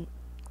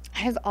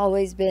 I've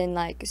always been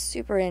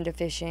super into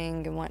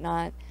fishing and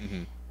whatnot,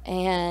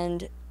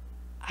 and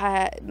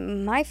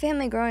my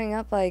family growing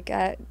up,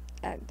 I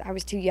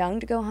was too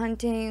young to go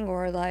hunting,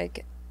 or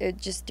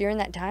just during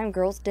that time,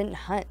 girls didn't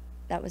hunt.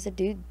 That was a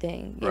dude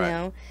thing, you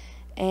know.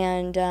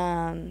 And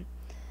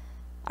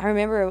I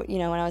remember,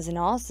 when I was in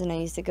Austin, I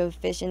used to go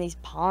fish in these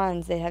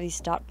ponds. They have these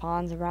stock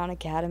ponds around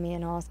Academy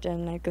in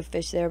Austin. I'd go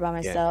fish there by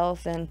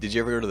myself. And did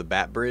you ever go to the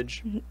Bat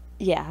Bridge?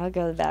 Yeah, I'll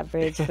go to that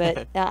bridge,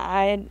 but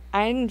I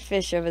didn't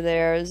fish over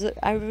there.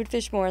 I would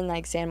fish more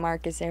in San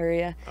Marcos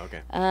area. Okay.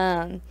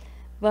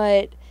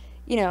 But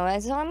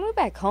so I moved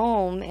back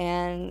home,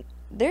 and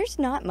there's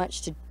not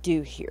much to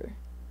do here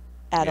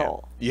at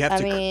all. You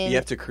have you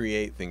have to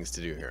create things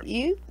to do here.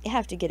 You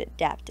have to get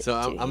adapted. So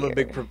I'm a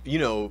big from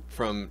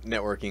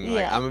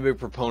networking. I'm a big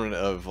proponent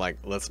of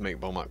let's make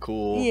Beaumont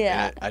cool.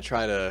 Yeah. And I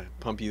try to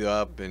pump you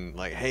up and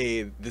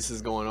hey, this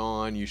is going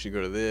on. You should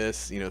go to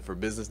this. For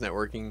business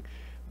networking.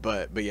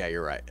 But yeah,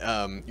 you're right.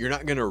 You're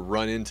not gonna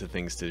run into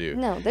things to do.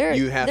 No, there's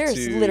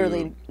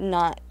literally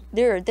not.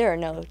 There are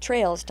no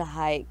trails to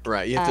hike.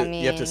 Right. You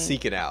have to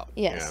seek it out.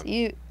 Yes.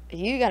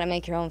 You got to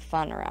make your own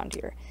fun around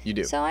here. You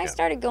do. So I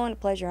started going to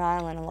Pleasure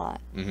Island a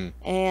lot,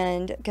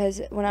 and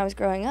because when I was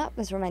growing up,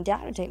 that's where my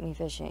dad would take me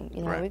fishing.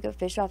 We'd go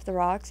fish off the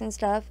rocks and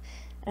stuff,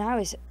 and I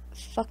was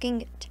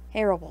fucking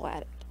terrible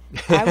at it.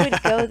 I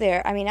would go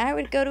there. I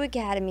would go to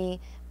Academy,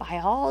 buy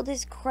all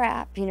this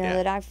crap,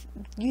 that I've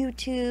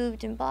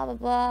YouTubed and blah, blah,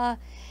 blah.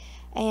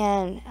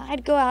 And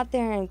I'd go out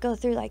there and go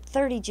through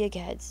 30 jig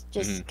heads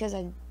just because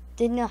I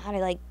didn't know how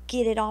to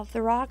get it off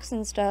the rocks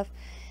and stuff.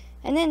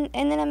 And then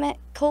I met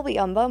Colby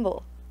on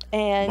Bumble.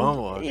 And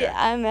Bumble, okay. Yeah,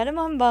 I met him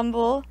on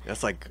Bumble.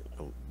 That's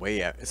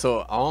way out.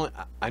 So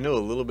I know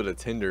a little bit of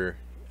Tinder,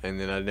 and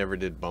then I never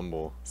did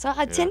Bumble. So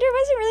Tinder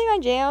wasn't really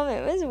my jam.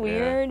 It was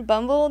weird. Yeah.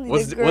 Bumble,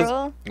 the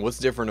girl. What's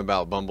different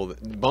about Bumble?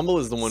 Bumble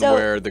is the one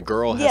where the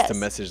girl has to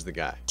message the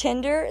guy.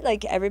 Tinder,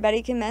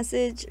 everybody can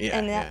message. Yeah,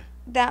 and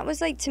that was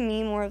to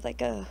me more of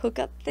a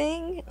hookup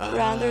thing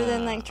rather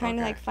than trying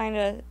to find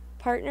a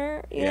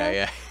partner. You know?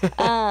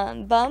 Yeah.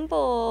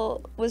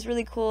 Bumble was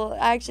really cool.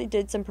 I actually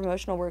did some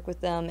promotional work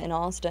with them in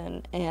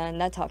Austin, and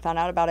that's how I found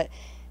out about it.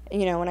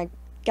 When I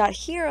got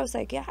here, I was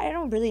I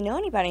don't really know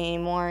anybody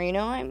anymore.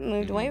 I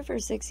moved away for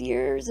 6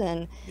 years,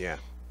 and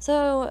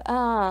so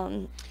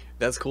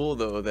that's cool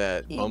though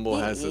that Bumble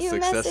has a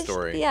success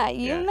story. Yeah,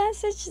 you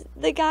message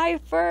the guy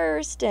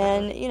first,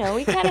 and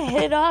we kind of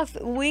hit it off.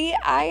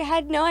 I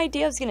had no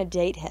idea I was gonna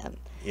date him.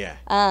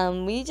 Yeah.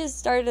 We just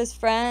started as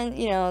friends.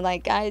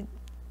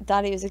 I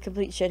thought he was a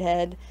complete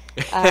shithead.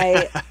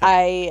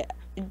 I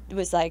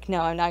was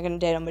no, I'm not gonna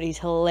date him, but he's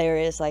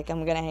hilarious. I'm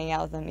gonna hang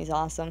out with him. He's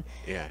awesome.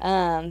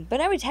 Yeah.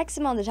 But I would text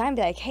him all the time,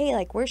 be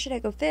hey, where should I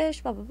go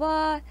fish? Blah blah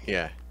blah.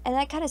 Yeah. And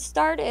that kind of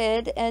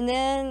started, and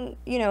then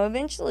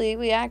eventually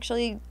we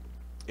actually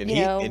And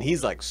you know, and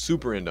he's like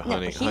super into no,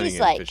 hunting he's and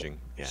like, fishing.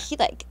 Yeah. he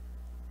like,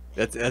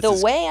 That's the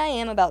his, way I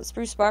am about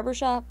Spruce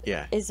Barbershop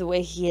yeah. is the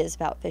way he is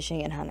about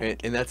fishing and hunting.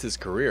 And that's his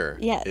career.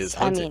 Yes, Is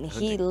I hunting, mean,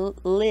 he hunting.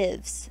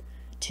 lives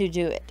to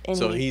do it. And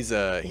So he's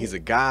a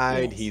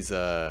guide. yes. He's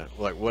a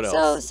like what So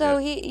else? so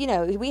Yeah. he, you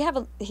know, we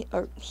have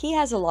he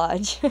has a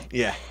lodge.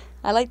 Yeah.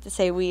 I like to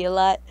say we a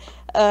lot.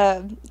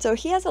 So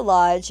he has a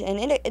lodge, and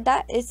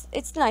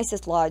it's the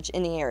nicest lodge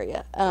in the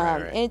area.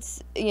 Right.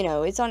 It's, you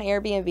know, it's on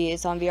Airbnb,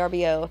 it's on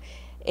VRBO.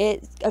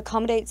 It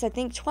accommodates, I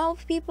think,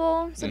 12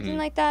 people, something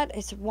like that.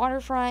 It's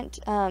waterfront.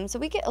 So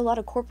we get a lot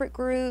of corporate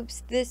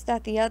groups, this,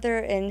 that, the other,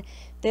 and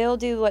they'll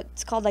do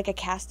what's called like a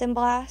cast and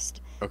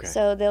blast. Okay.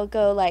 So they'll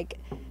go like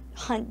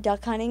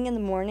duck hunting in the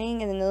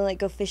morning, and then they'll like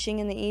go fishing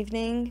in the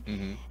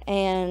evening,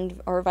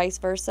 and or vice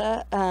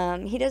versa.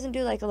 He doesn't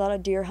do like a lot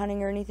of deer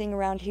hunting or anything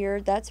around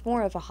here. That's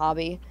more of a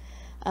hobby.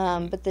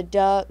 But the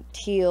duck,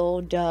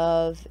 teal,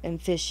 dove,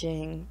 and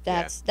fishing,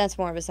 that's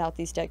more of a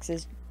Southeast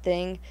Texas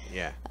thing.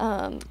 Yeah.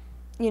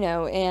 You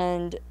know,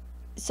 and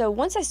so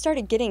once I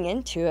started getting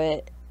into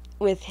it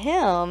with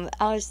him,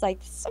 I was like,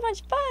 so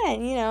much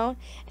fun, you know.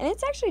 And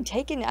it's actually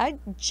I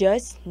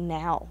just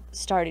now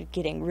started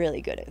getting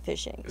really good at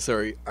fishing.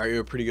 So are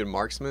you a pretty good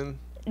marksman?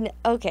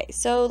 Okay,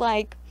 so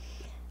like,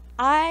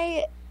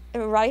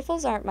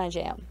 rifles aren't my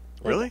jam.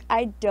 Like, Really?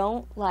 I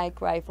don't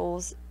like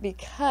rifles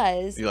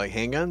because You like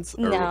handguns?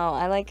 Or no,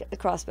 I like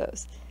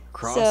crossbows.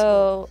 Crossbow.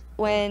 So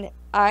when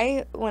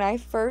I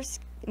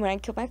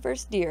killed my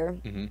first deer,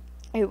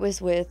 it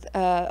was with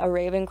a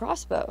Raven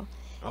crossbow.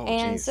 Oh,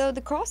 And geez. so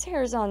the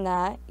crosshairs on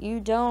that,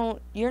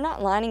 you're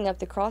not lining up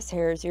the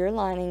crosshairs, you're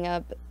lining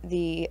up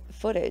the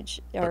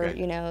footage, or, Okay.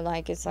 you know,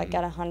 like it's like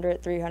at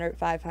 100, 300,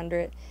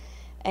 500.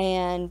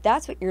 And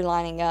that's what you're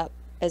lining up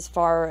as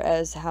far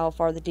as how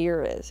far the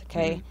deer is,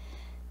 okay?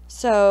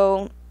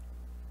 So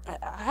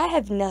I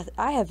have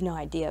no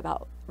idea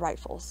about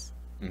rifles.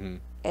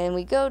 And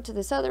we go to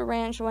this other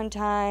ranch one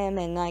time,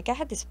 and like I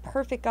had this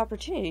perfect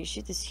opportunity to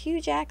shoot this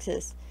huge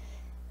axis.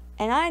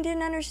 And I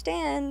didn't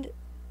understand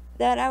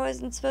that I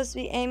wasn't supposed to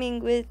be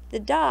aiming with the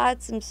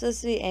dots. I'm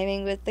supposed to be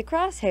aiming with the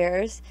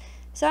crosshairs.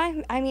 So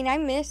I mean, I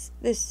missed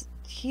this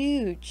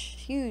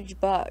huge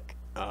buck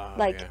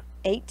like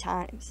 8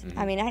 times.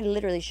 I mean, I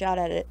literally shot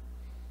at it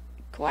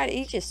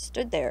he just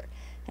stood there.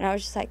 And I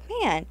was just like,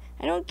 man,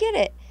 I don't get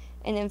it.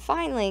 And then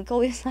finally,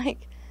 Colby was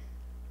like,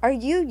 are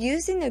you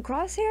using the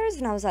crosshairs?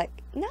 And I was like,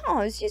 no,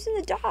 I was using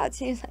the dots.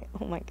 And he was like,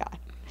 oh my God.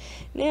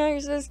 Now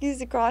you're supposed to use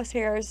the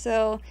crosshairs.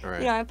 So,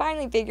 you know, I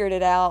finally figured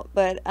it out.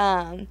 But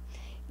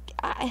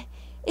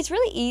it's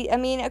really easy. I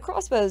mean, a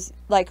crossbow's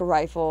like a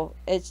rifle.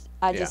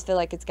 I just feel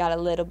like it's got a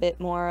little bit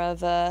more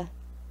of a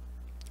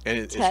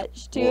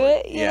touch to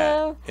it, you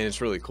know? And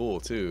it's really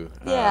cool, too.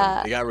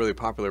 Yeah. It got really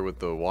popular with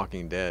The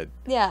Walking Dead.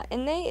 Yeah,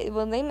 and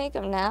they make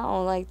them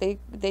now. Like,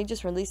 they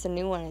just released a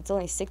new one. It's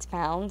only 6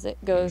 pounds. It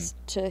goes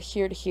to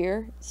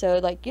here. So,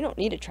 like, you don't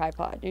need a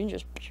tripod. You can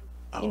just,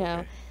 you know.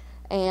 Okay.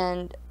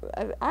 And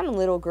I'm a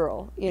little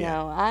girl, you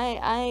know.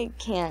 I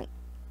can't.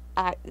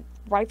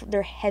 Rifle,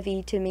 they're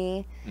heavy to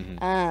me.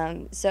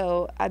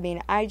 So, I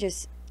mean, I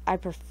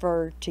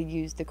prefer to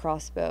use the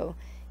crossbow.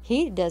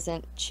 He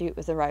doesn't shoot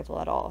with a rifle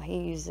at all. He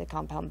uses a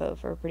compound bow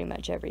for pretty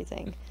much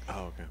everything.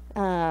 Oh,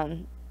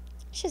 okay.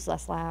 It's just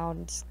less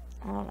loud.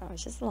 I don't know.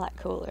 It's just a lot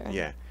cooler.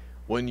 Yeah.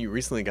 When you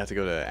recently got to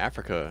go to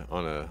Africa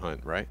on a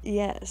hunt, right?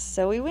 Yes.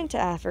 So we went to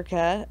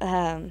Africa.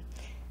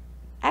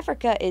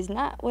 Africa is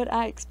not what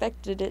I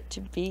expected it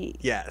to be.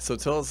 Yeah. So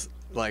tell us,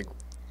 like,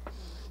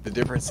 the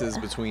differences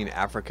between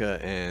Africa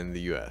and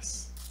the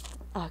U.S.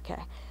 Okay.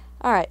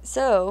 All right.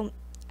 So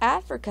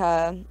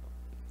Africa,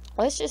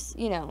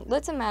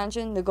 let's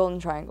imagine the Golden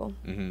Triangle,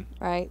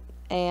 right?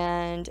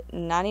 And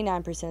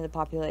 99% of the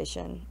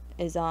population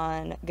is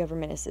on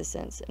government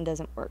assistance and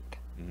doesn't work.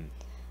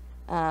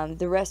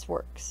 The rest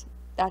works.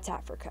 That's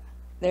Africa.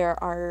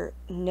 There are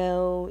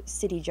no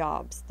city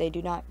jobs. They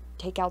do not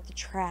take out the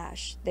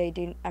trash.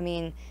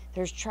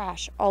 There's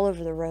trash all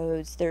over the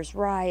roads. There's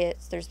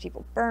riots. There's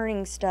people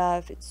burning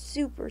stuff. It's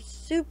super,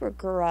 super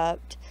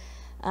corrupt.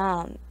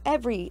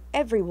 Every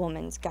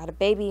woman's got a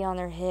baby on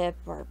their hip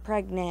or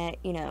pregnant,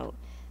 you know.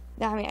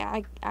 I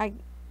mean, I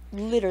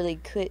literally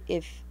could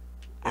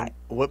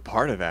what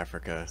part of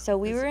Africa? So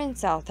we were in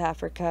South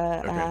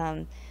Africa.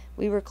 Okay.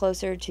 We were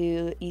closer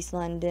to East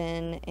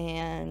London,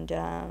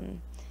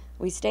 and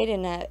we stayed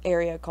in an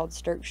area called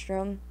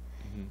Sturkstrom,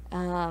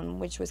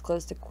 which was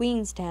close to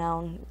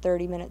Queenstown,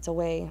 30 minutes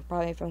away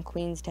probably from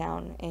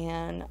Queenstown.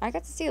 And I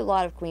got to see a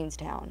lot of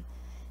Queenstown,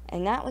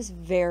 and that was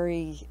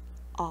very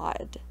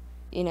odd.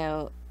 You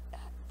know,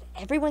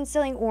 everyone's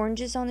selling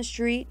oranges on the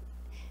street,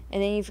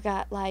 and then you've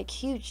got like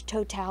huge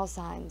Total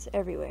signs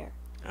everywhere.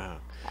 Oh.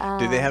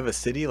 Do they have a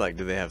city? Like,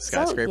 do they have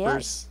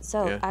skyscrapers?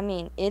 So I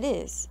mean, it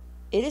is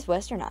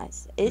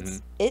westernized.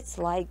 It's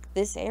like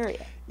this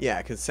area. Yeah,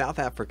 because South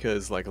Africa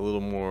is like a little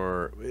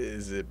more.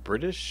 Is it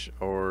British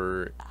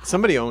or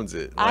somebody owns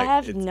it? I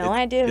Like, have no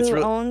idea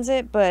who owns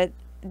it, but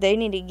they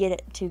need to get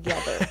it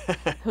together.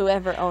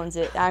 Whoever owns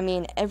it. I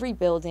mean, every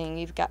building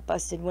you've got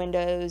busted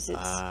windows.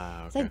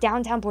 It's like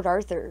downtown Port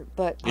Arthur,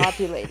 but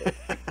populated.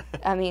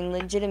 I mean,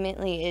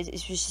 legitimately,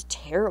 it's just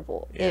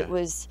terrible. Yeah. It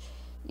was,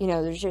 you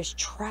know, there's just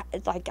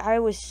like I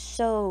was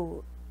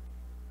so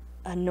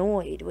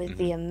annoyed with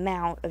the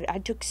amount of. I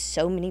took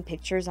so many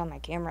pictures on my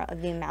camera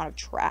of the amount of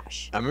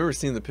trash. I remember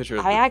seeing the picture.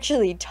 I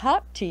actually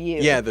talked to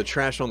you. Yeah, the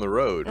trash on the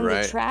road, and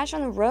right? The trash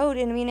on the road,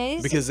 and I mean, it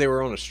is because they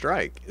were on a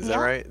strike. Is that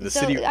right? The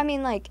city. I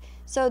mean, like,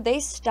 so they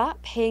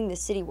stopped paying the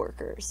city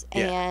workers,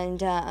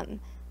 and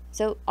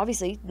so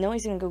obviously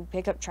nobody's gonna go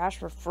pick up trash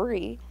for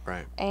free.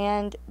 Right.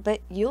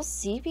 But you'll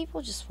see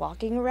people just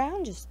walking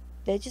around,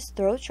 they just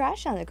throw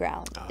trash on the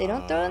ground. They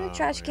don't throw it in the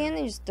trash can.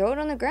 They just throw it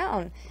on the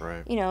ground.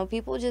 Right. You know,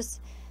 people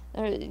just.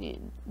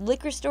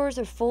 Liquor stores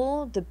are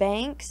full. The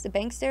banks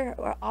there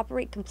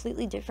operate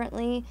completely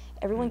differently.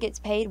 Everyone gets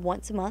paid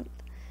once a month.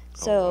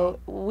 So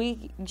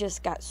we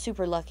just got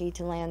super lucky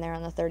to land there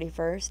on the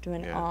 31st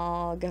when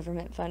all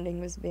government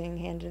funding was being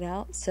handed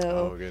out.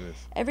 So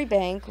every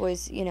bank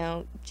was, you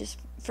know, just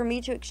for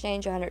me to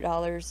exchange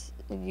 $100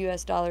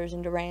 US dollars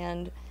into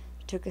rand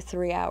took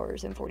 3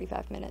 hours and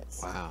 45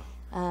 minutes. Wow.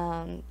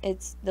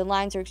 The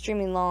lines are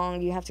extremely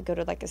long. You have to go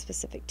to like a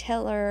specific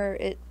teller.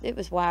 It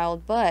was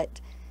wild,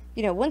 but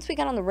you know, once we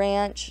got on the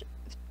ranch,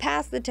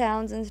 past the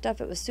towns and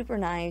stuff, it was super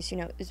nice. You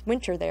know, it was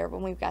winter there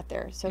when we got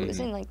there, so it was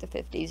in like the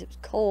 50s. It was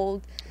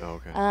cold. Oh,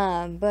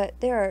 okay. But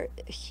there are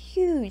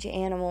huge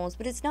animals,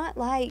 but it's not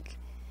like.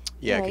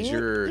 Yeah, because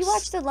you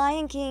watch The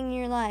Lion King,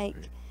 you're like,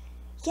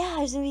 yeah,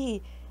 there's gonna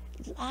be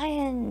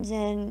lions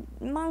and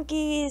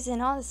monkeys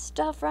and all this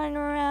stuff running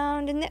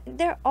around, and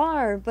there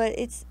are, but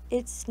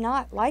it's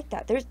not like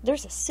that.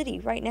 There's a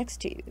city right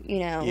next to you, you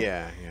know.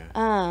 Yeah,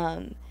 yeah.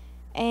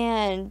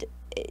 And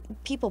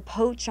people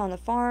poach on the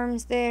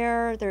farms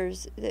there.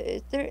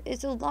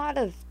 It's a lot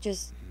of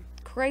just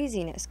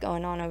craziness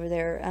going on over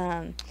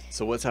there.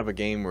 So what type of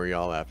game were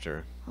y'all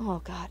after?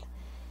 Oh God,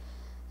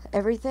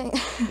 everything.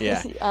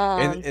 Yeah.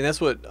 And that's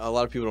what a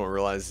lot of people don't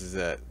realize is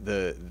that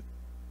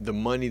the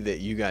money that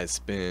you guys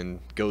spend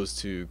goes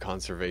to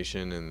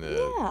conservation and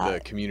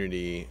the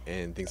community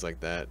and things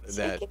like that.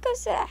 So it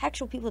goes to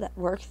actual people that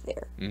work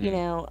there, you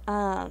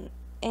know.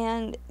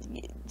 And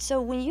so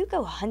when you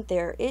go hunt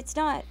there, it's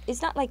not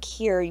like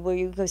here where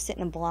you go sit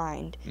in a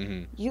blind.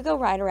 You go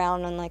ride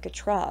around on like a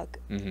truck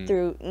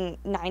through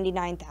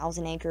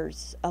 99,000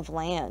 acres of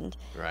land.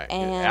 Right.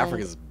 And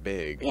Africa's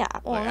big. Yeah.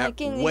 Well, like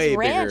these way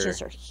ranches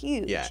bigger. are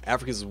huge. Yeah.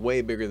 Africa's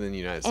way bigger than the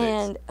United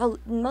States. And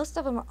most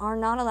of them are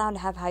not allowed to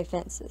have high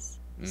fences.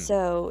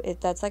 So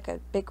that's like a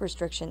big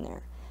restriction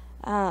there.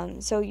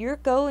 So you're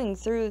going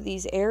through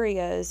these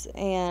areas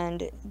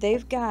and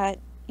they've got,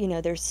 you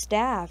know, their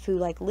staff who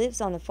like lives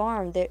on the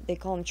farm. They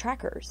call them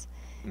trackers,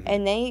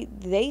 and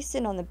they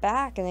sit on the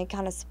back and they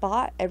kind of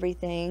spot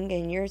everything,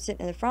 and you're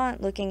sitting in the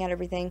front looking at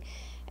everything,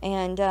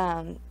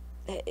 and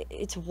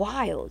it's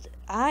wild.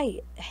 I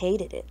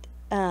hated it.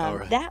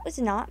 Right. That was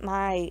not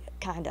my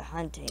kind of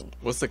hunting.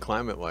 What's the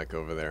climate like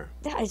over there?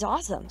 That is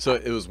awesome. So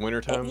it was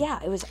wintertime?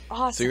 Yeah, it was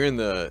awesome. So you're in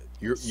the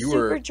you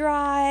super were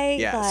dry.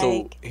 Yeah. Like,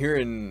 so here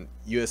in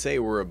USA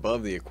we're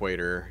above the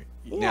equator.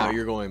 Now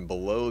you're going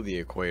below the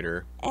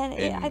equator. And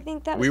I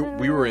think that was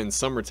we were in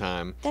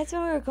summertime. That's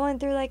when we were going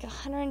through like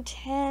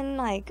 110,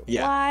 like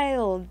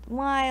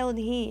wild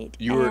heat.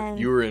 You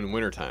were in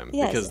wintertime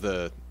because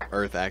the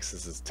Earth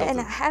axis is tilted.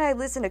 And had I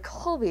listened to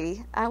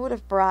Colby, I would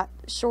have brought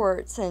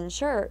shorts and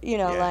shirt, you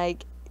know,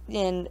 like,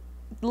 and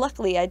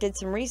luckily I did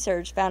some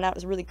research, found out it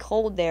was really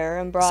cold there,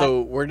 and brought.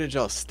 So where did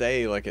y'all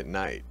stay like at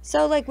night?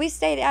 So like we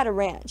stayed at a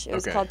ranch. It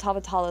was called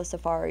Tabatalo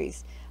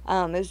Safaris.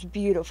 It was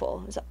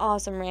beautiful. It was an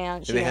awesome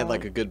ranch. And they had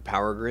like a good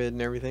power grid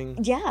and everything?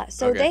 Yeah.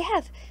 So they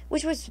have,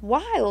 which was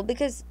wild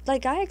because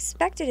like I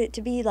expected it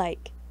to be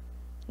like,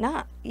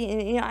 not,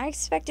 you know, I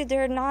expected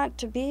there not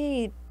to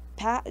be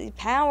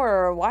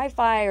power or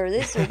Wi-Fi or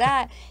this or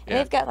that. And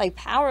they've got like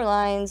power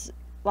lines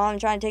while I'm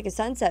trying to take a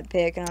sunset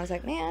pic. And I was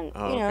like, man,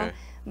 you know.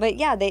 But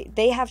yeah,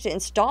 they have to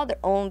install their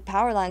own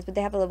power lines, but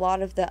they have a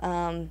lot of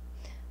the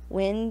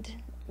wind.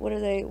 What are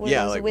they? What are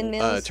those, like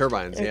windmills?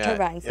 Turbines.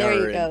 Turbines. There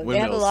you go. They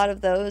have a lot of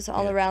those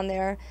all around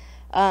there.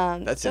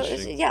 That's so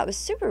interesting.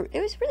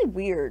 It was really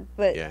weird,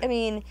 but I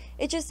mean,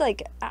 it just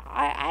like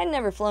I had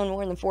never flown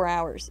more than 4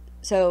 hours.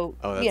 So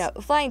you know,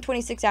 flying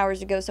 26 hours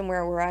to go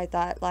somewhere where I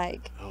thought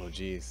like, oh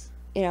geez,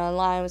 you know, a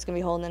line was gonna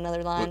be holding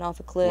another line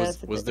off a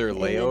cliff. Was there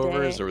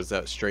layovers or was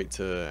that straight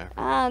to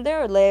Africa?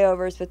 There were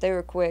layovers, but they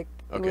were quick.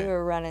 Okay. We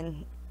were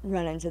running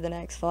to the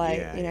next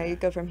flight. You know, you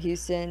go from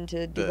Houston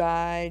to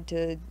Dubai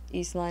to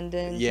East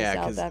London to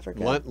South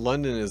Africa.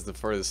 London is the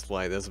furthest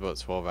flight. That's about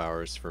 12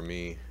 hours for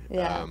me.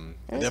 Yeah.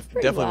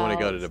 Definitely want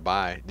to go to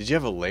Dubai. Did you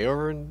have a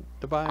layover in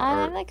Dubai?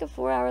 I had like a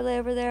 4-hour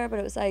layover there, but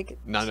it was like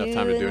not enough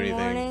time to do anything.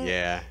 Morning,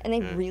 yeah. And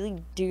they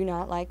really do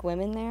not like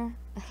women there.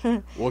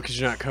 Well, because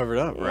you're not covered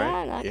up, right?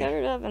 Yeah, not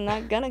covered up. I'm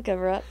not gonna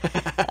cover up.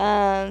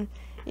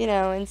 You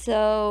know, and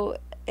so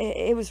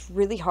it was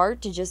really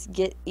hard to just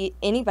get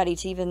anybody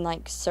to even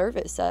like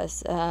service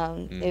us.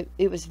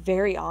 It was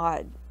very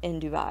odd. in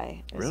Dubai.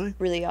 It was Really?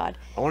 really odd.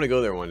 I want to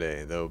go there one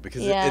day though,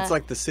 because Yeah. it's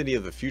like the city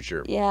of the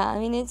future. Yeah, I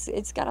mean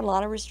it's got a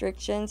lot of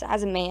restrictions.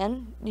 As a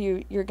man,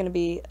 you're going to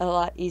be a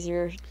lot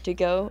easier to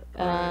go.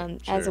 Right,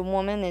 As a sure.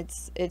 woman,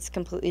 it's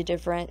completely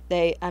different.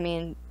 They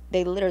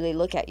literally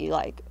look at you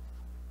like,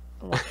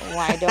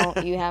 why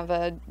don't you have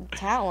a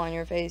towel on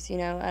your face? You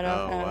know, I don't.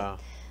 Oh, wow.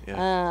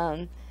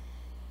 Yeah.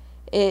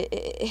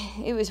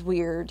 It was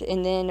weird.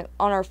 And then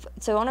on our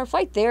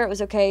flight there, it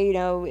was okay. You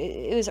know,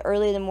 it was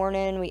early in the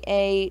morning. We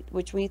ate,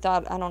 which we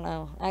thought, I don't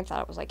know, I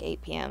thought it was like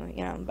 8 p.m.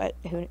 You know, but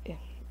I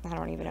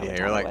don't even know. Yeah, what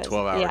you're time like it was.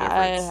 12-hour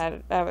yeah,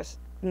 difference. I was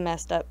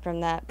messed up from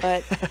that.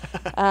 But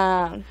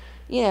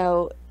you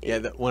know. Yeah,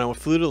 when I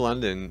flew to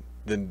London,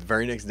 the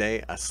very next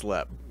day I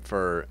slept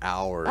for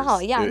hours. Oh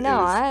yeah, It no.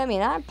 was- I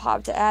mean, I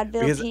popped to Advil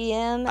because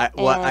PM. I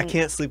and-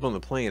 can't sleep on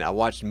the plane. I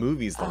watched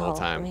movies the whole Oh,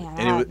 time, man,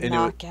 and I'd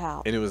knock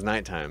out. and it was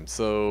nighttime.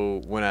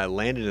 So when I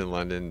landed in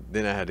London,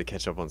 then I had to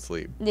catch up on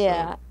sleep.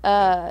 Yeah.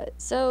 So,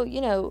 So you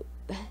know,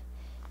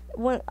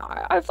 when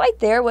our flight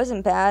there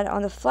wasn't bad.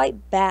 On the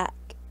flight back,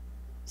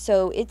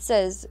 so it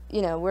says,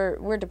 you know,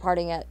 we're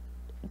departing at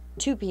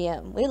 2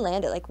 p.m. We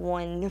land at like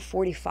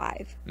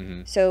 1:45.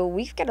 mhm. So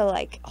we've got to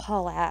like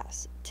haul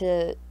ass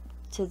to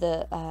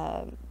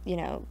the you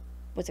know,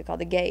 what's it called,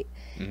 the gate.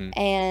 Mhm.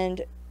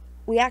 And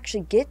we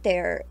actually get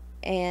there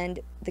and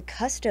the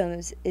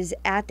customs is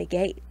at the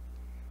gate.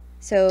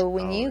 So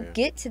when Oh, you yeah.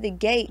 get to the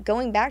gate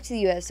going back to the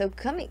US, so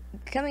coming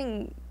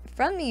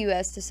from the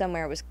US to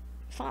somewhere was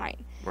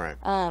fine. Right.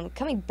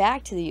 Coming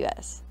back to the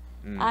US,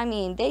 Mm. I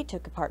mean, they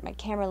took apart my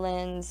camera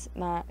lens,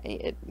 my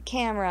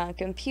camera,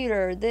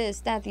 computer, this,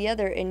 that, the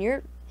other,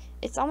 and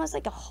it's almost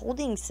like a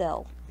holding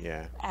cell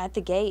Yeah. at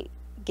the gate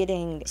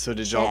getting So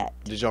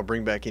checked. did y'all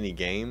bring back any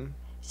game?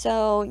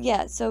 So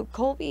yeah, so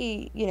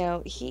Colby, you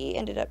know, he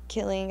ended up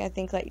killing I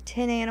think like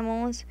 10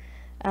 animals.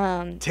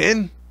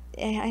 10?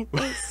 I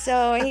think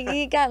so.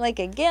 He got like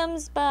a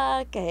Gims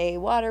buck, a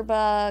water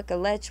buck, a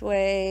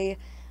lechwe,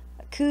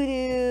 a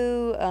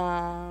kudu,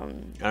 I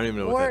don't even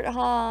know what that.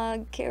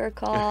 warthog,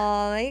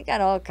 caracol. He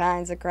got all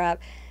kinds of crap.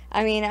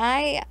 I mean,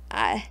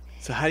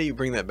 So how do you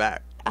bring that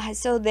back? I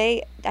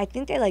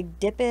think they like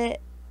dip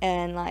it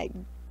and like,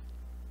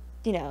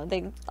 you know,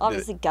 they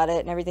obviously gut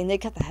it and everything. They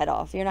cut the head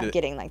off. You're not Did-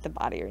 getting like the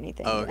body or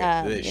anything. Oh,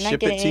 okay. Do they You're not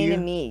ship it getting to any you? of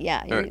the meat.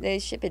 Yeah, Or- they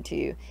ship it to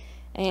you.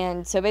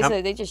 And so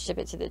basically, they just ship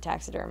it to the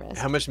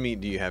taxidermist. How much meat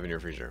do you have in your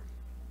freezer?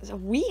 So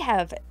we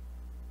have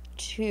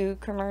 2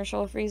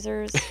 commercial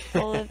freezers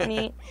full of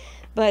meat,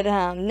 but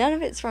none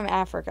of it's from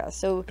Africa.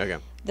 So Okay.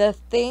 the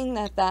thing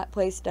that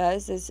place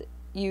does is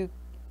you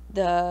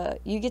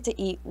get to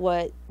eat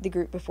what the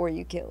group before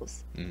you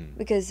kills. Mhm.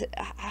 Because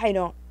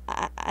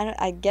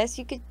I guess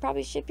you could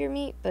probably ship your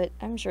meat, but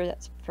I'm sure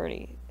that's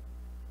pretty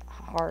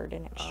hard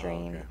and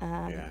extreme. Oh,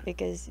 okay. Yeah.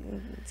 Because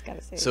it's got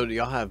to say. So do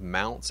y'all have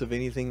mounts of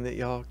anything that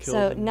y'all killed?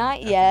 So in not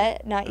Africa?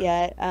 yet, not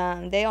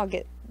yet.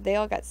 They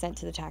all got sent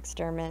to the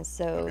taxidermist,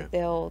 so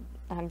Okay.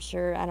 I'm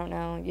sure, I don't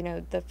know, you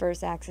know, the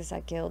first axis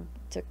I killed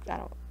took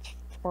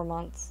 4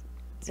 months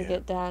to Yeah.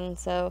 get done.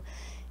 So,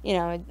 you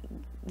know,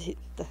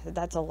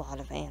 that's a lot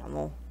of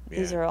animal.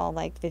 These Yeah. are all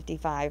like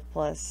 55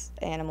 plus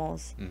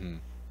animals. Mhm.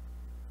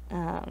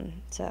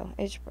 So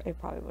it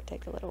probably would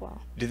take a little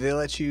while. Do they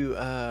let you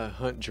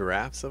hunt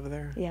giraffes over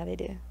there? Yeah, they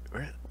do.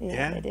 Really?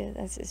 Yeah, they do.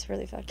 It's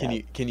really fucked Can up.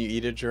 you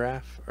eat a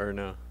giraffe or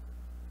no?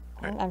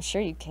 I'm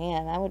sure you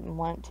can. I wouldn't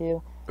want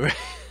to.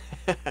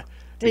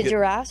 The Because-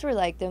 giraffes were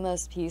like the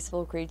most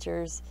peaceful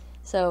creatures.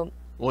 So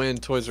Well, in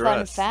Toys R Fun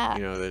Us, fact.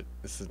 you know that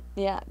this is.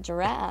 yeah,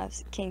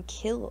 giraffes can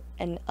kill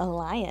a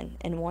lion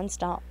in one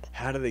stomp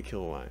How do they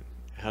kill a lion?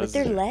 How with does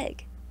their it-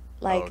 leg.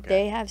 Like okay.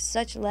 they have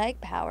such leg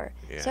power.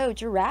 Yeah. So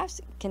giraffes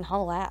can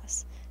haul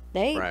ass.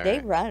 They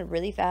Right. run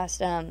really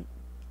fast.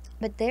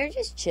 But they're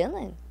just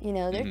chilling. You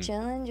know, they're Mhm.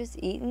 chilling, just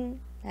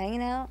eating,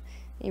 hanging out.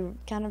 You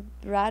kind of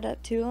ride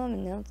up to them,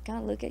 and they'll kind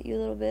of look at you a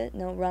little bit,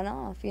 and they'll run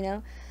off. You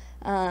know,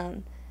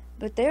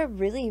 but they're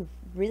really,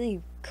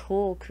 really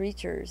cool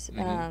creatures.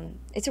 Mhm.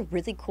 It's a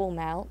really cool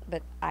mount,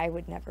 but I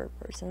would never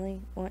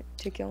personally want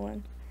to kill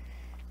one.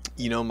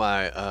 You know,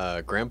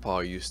 my grandpa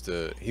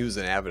he was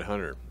an avid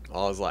hunter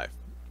all his life.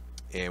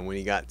 And when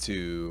he got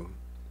to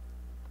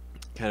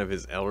kind of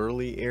his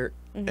elderly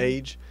Mhm.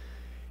 age,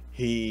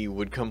 he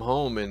would come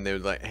home and they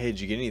would like, "Hey, did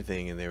you get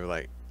anything?" And they were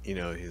like, you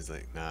know, he's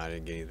like, "Nah, I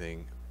didn't get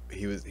anything."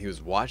 He was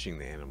watching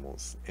the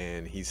animals,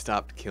 and he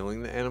stopped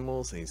killing the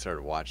animals and he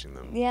started watching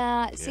them.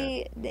 Yeah,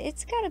 see,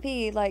 it's gotta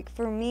be like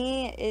for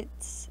me.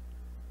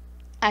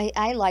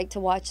 I like to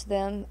watch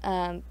them.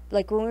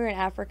 Like when we were in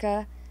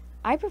Africa,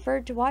 I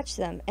preferred to watch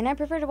them, and I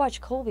prefer to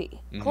watch Colby.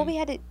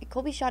 Mhm.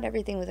 Colby shot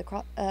everything with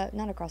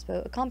not a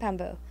crossbow, a compound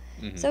bow.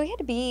 Mhm. So he had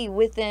to be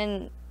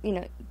within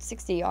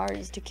 60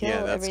 yards to kill Yeah,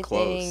 that's everything,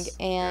 close.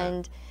 Yeah.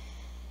 and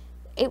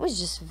it was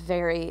just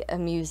very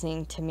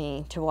amusing to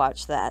me to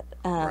watch that.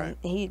 Right.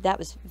 That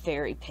was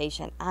very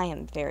patient. I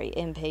am very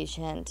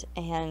impatient,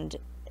 and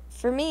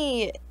for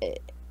me,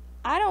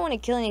 I don't want to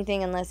kill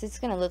anything unless it's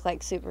going to look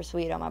like super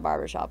sweet on my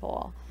barbershop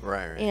wall.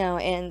 Right, right. You know,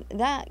 and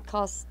that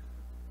costs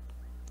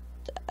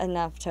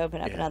enough to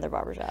open up another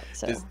barbershop.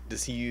 So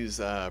Does he use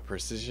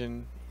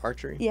precision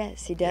archery?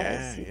 yes, he does.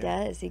 Yeah, He yeah.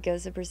 does. He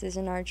goes to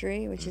Precision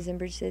Archery, which is in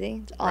Bridge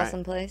City. It's an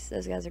awesome place.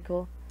 Those guys are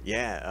cool.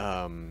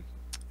 Yeah,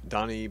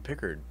 Donnie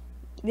Pickard.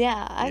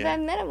 Yeah, Yeah. I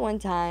met him one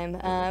time.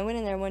 I went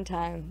in there one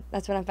time.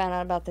 That's when I found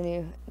out about the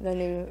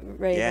new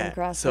Raven Yeah.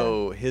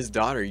 crossbow. So his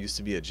daughter used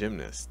to be a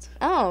gymnast.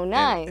 Oh,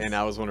 nice. And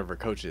I was one of her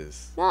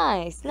coaches.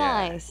 Nice, Yeah,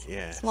 nice.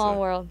 yeah, Small so-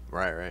 world.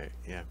 Right.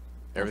 Yeah.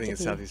 Everything in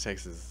to pee. Southeast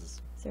Texas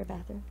is. Is there a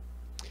bathroom?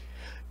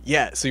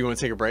 Yeah. So you want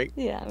to take a break?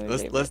 Yeah. I'm gonna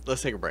Let's take a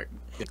let's take a break.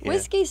 Yeah.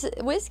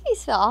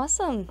 Whiskey's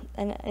awesome,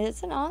 and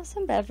it's an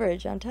awesome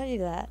beverage. I'll tell you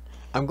that.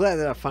 I'm glad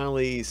that I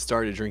finally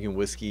started drinking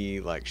whiskey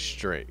like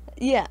straight.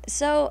 Yeah.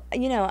 So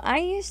I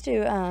used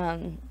to, I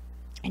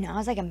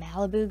was like a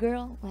Malibu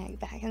girl, like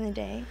back in the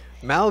day.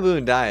 Malibu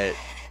and Diet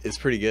is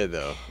pretty good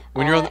though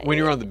when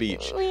you're on the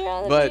beach. When you're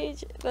on the But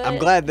beach, I'm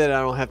glad that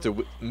I don't have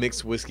to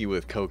mix whiskey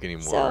with Coke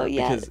anymore. So,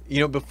 yeah.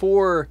 Because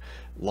before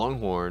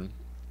Longhorn,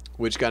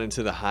 which got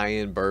into the high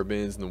end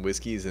bourbons and the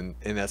whiskeys, and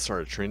that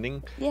started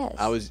trending. Yes.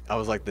 I was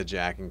like the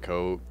Jack and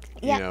Coke,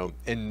 Yeah.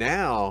 and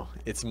now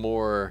it's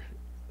more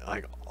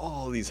like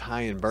all these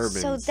high end bourbons.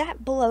 So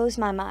that blows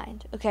my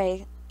mind.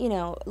 Okay,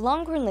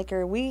 Longhorn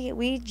Liquor.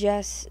 We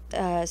just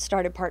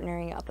started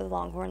partnering up with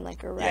Longhorn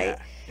Liquor, right?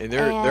 Yeah, and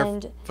they're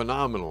And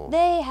phenomenal.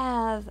 They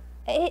have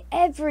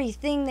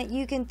everything that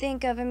you can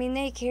think of. I mean,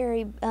 they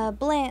carry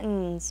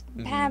Blanton's,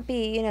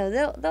 Pappy.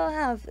 They'll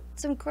have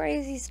some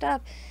crazy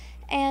stuff,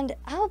 and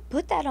I'll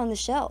put that on the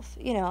shelf.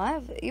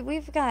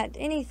 We've got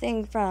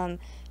anything from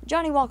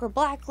Johnny Walker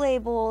Black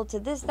Label to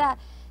this, that,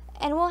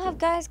 and we'll have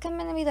guys come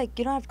in and be like,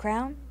 "You don't have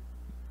Crown?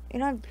 You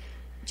don't have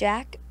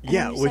Jack?" And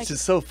Yeah, I'm just which like,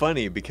 is so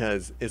funny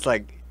because it's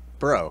like,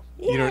 bro,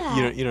 you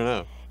don't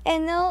know.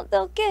 And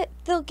they'll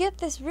get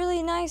this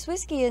really nice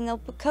whiskey and they'll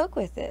put Coke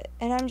with it,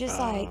 and I'm just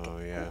like, Oh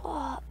yeah.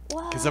 what?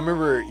 Because I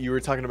remember you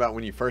were talking about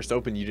when you first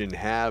opened, you didn't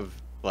have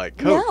like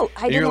Coke. No,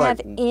 I And you're didn't have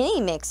like, any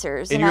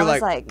mixers, and and I you're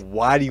was like, like,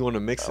 why do you want to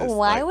mix this?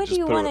 why Like, would just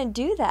you put want to it-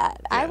 do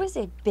that? I Yeah. was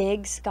a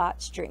big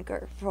Scotch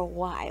drinker for a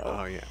while.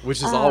 Oh yeah, which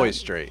is always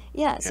straight.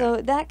 Yeah, so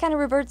that kind of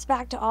reverts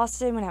back to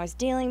Austin when I was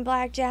dealing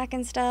blackjack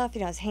and stuff. I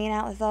was hanging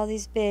out with all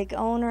these big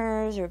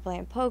owners, or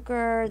playing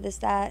poker, this,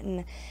 that,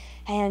 and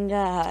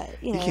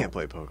You can't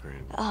play poker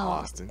in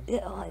Austin.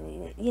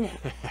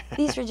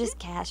 These were just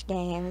cash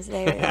games.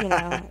 They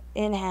were,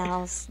 in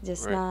house,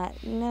 just Right.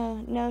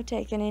 no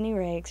taking any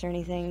rakes or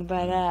anything.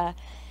 But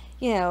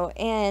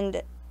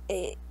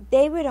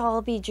they would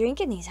all be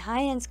drinking these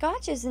high end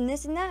scotches and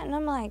this and that, and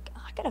I'm like,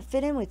 I gotta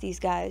fit in with these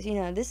guys.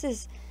 This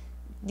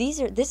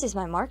is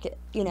my market.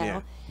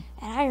 Yeah.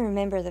 And I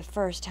remember the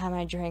first time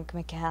I drank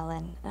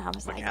Macallan, and I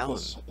was like,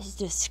 this shit is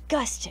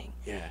disgusting.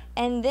 Yeah.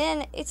 And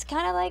then it's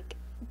kind of like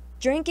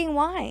drinking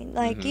wine,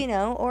 like,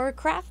 or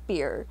craft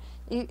beer.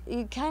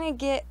 You kind of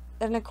get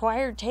an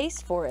acquired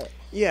taste for it.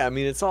 Yeah, I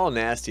mean it's all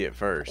nasty at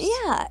first. Yeah,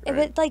 right?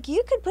 but like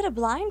you could put a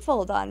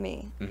blindfold on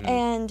me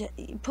and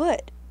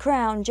put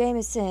Crown,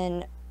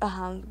 Jameson,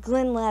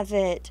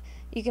 Glenlivet.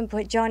 You can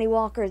put Johnny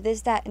Walker,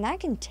 this, that, and I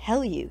can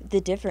tell you the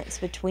difference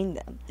between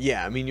them.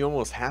 Yeah, I mean you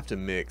almost have to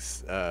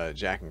mix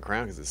Jack and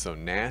Crown because it's so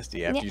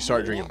nasty after you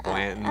start drinking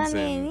Blanton's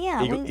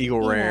and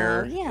Eagle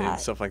Rare and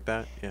stuff like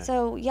that. Yeah.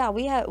 So yeah,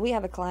 we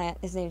have a client.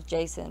 His name's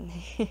Jason.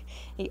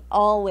 He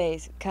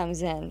always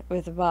comes in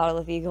with a bottle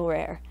of Eagle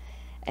Rare,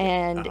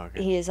 and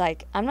he is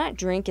like, "I'm not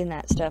drinking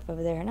that stuff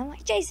over there." And I'm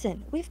like,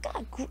 "Jason, we've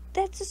got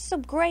that's just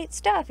some great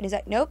stuff." And he's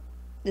like, "Nope,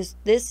 this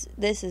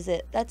is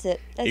it. That's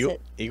it. That's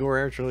it." Eagle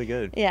Rare is really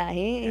good. Yeah,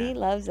 he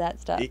loves that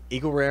stuff.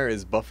 Eagle Rare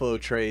is Buffalo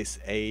Trace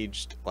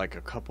aged like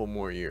a couple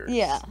more years.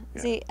 Yeah.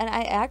 See, and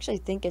I actually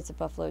think it's a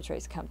Buffalo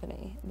Trace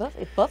company.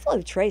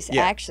 Buffalo Trace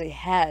actually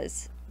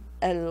has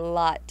a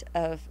lot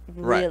of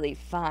really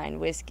fine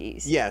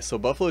whiskeys. Yeah, so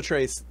Buffalo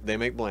Trace, they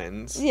make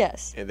Blanton's.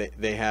 Yes. And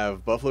they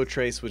have Buffalo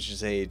Trace, which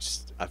is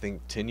aged, I think,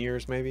 10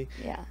 years maybe.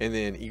 Yeah. And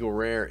then Eagle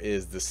Rare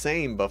is the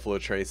same Buffalo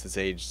Trace that's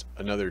aged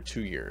another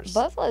 2 years.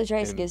 Buffalo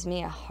Trace gives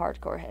me a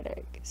hardcore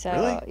headache. So,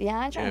 Really? yeah,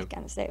 I try to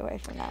kind of stay away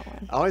from that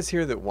one. I always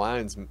hear that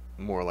wine's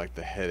more like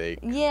the headache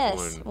Yes,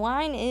 one.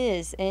 wine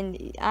is. And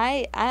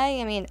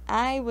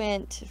I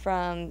went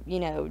from,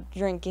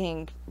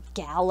 drinking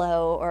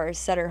Gallo or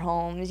Sutter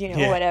Homes,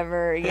 whatever,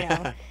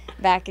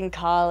 back in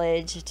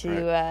college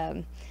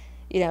to,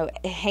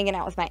 hanging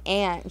out with my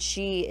aunt.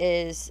 She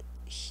is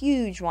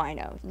huge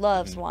wino,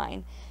 loves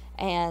wine.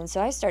 And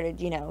so I started,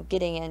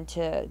 getting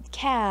into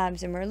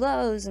cabs and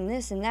Merlots and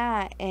this and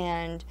that.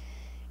 And,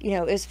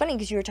 it was funny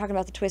because you were talking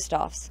about the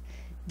twist-offs.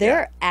 There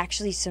are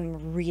actually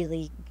some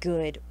really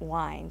good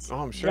wines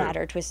that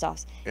are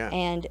twist-offs. Yeah.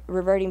 And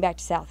reverting back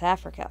to South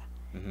Africa,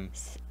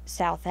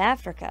 South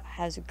Africa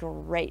has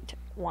great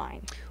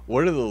wine.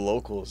 What do the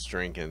locals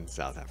drink in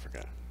South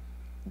Africa?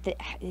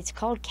 It's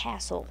called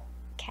Castle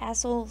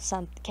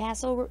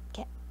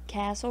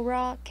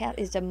Rock.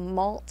 It's a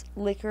malt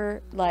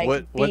liquor,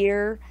 like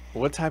beer.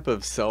 What type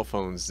of cell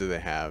phones do they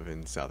have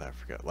in South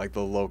Africa? Like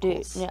the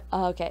locals?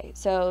 Okay,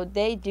 so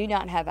they do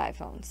not have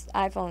iPhones.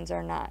 iPhones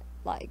are not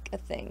like a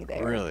thing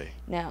there. Really?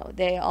 No,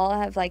 they all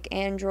have like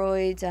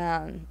Androids.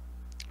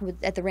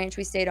 at the ranch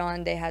we stayed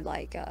on, they had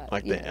like the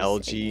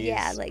LGs,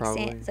 yeah, like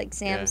probably? like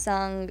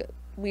Samsung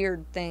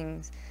weird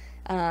things.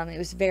 It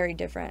was very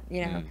different,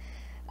 you know.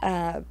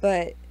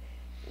 But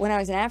when I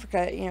was in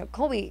Africa, you know,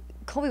 Colby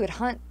would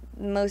hunt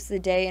most of the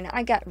day, and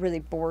I got really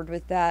bored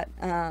with that.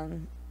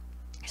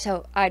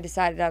 So I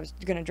decided I was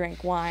going to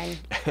drink wine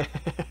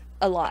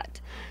a lot.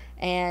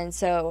 And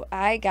so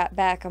I got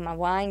back on my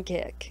wine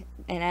kick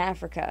in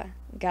Africa,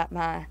 got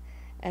my,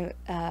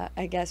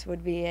 I guess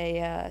would be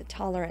a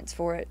tolerance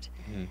for it.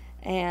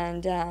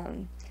 And,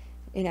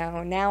 you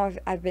know, now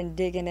I've been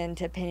digging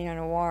into Pinot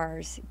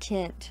Noirs.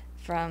 Kent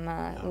from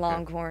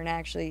Longhorn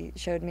actually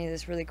showed me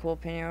this really cool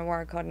Pinot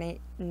Noir called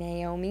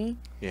Naomi.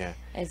 Yeah.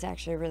 It's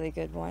actually a really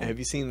good one. Have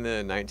you seen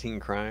the 19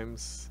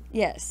 Crimes?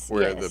 Yes.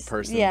 Where yes. the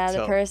person...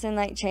 the person,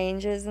 like,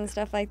 changes and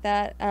stuff like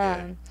that.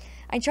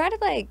 I try to,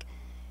 like,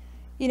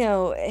 you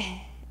know,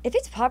 if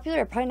it's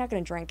popular, I'm probably not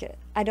going to drink it.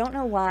 I don't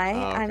know why. Oh,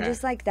 okay. I'm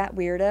just, like, that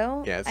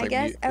weirdo, Yeah, it's I like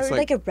guess. it's Or,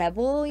 like, a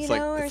rebel, you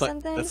know, or it's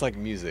something. That's like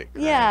music,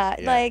 right? Yeah,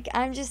 like,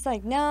 I'm just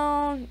like,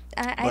 no,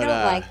 I don't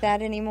like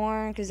that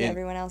anymore because in-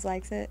 everyone else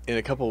likes it. In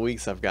a couple of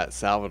weeks, I've got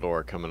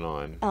Salvador coming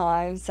on. Oh,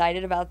 I'm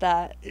excited about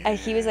that.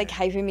 He was, like,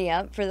 hyping me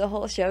up for the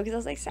whole show because I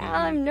was like, Sal,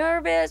 I'm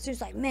nervous. He was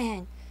like,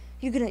 man,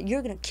 you're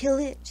gonna kill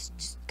it.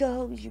 Just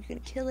go. You're gonna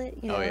kill it.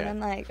 You know, and I'm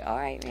like, all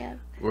right, man.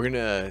 We're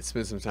gonna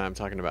spend some time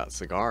talking about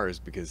cigars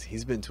because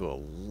he's been to a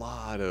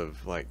lot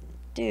of, like...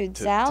 Dude,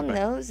 Sal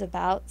knows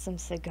about some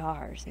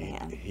cigars,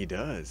 man. He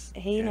does.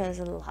 He knows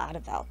a lot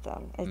about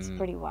them. It's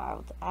pretty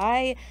wild.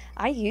 I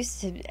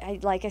used to,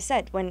 like I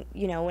said, when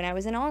I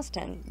was in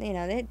Austin, you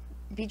know, they'd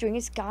be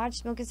drinking scotch,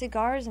 smoking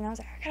cigars, and I was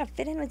like, I gotta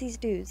fit in with these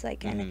dudes.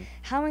 Like, and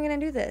how am I gonna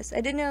do this?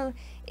 I didn't know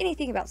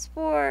anything about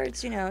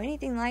sports, you know,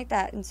 anything like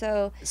that. And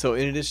so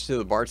in addition to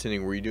the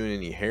bartending, were you doing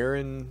any hair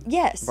and...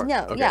 Yes.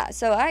 Yeah.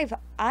 So I've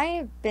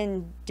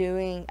been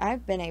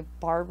a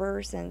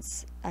barber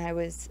since I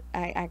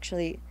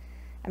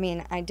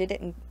did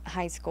it in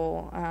high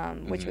school,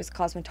 which was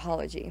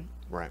cosmetology.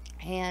 Right.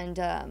 And,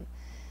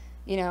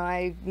 you know,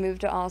 I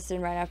moved to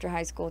Austin right after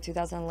high school,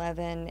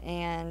 2011,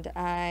 and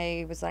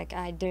I was like,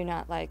 I do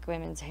not like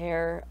women's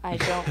hair. I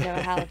don't know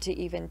how to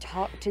even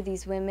talk to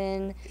these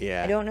women.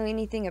 Yeah. I don't know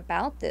anything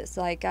about this.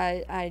 Like,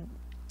 I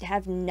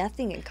have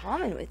nothing in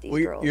common with these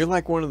girls. You're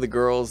like one of the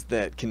girls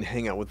that can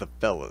hang out with the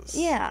fellas.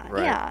 Yeah,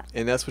 right? yeah.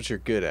 And that's what you're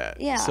good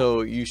at. Yeah.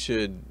 So you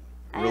should...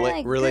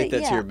 relate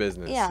that to your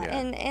business. Yeah.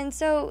 And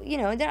so, you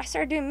know, then I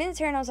started doing men's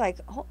hair, and I was like,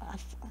 oh,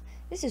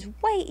 this is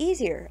way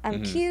easier.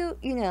 I'm cute,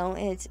 you know,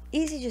 and it's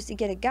easy just to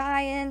get a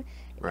guy in.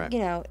 Right. You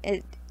know,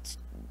 it's,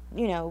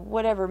 you know,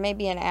 whatever,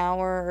 maybe an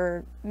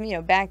hour, or, you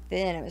know, back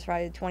then it was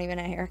probably a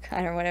 20-minute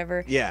haircut or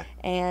whatever. Yeah.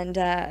 And,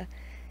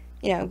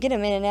 you know, get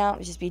them in and out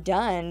and just be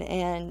done.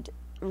 And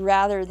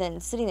rather than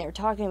sitting there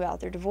talking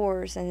about their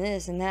divorce and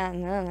this and that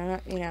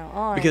and you know,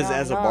 on because and on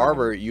as and a on.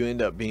 barber, you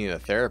end up being a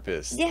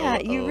therapist. Yeah,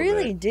 you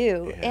really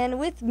do. Yeah. And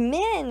with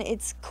men,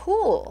 it's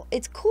cool.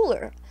 It's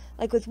cooler.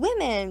 Like with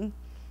women,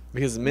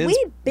 because men's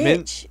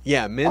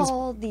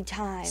all the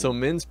time. So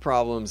men's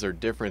problems are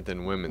different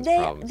than women's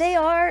problems. They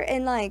are,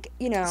 and like,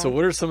 you know. So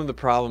what are some of the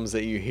problems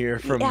that you hear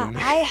from the men?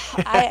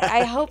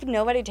 I hope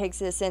nobody takes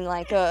this in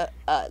like a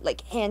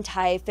like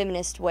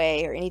anti-feminist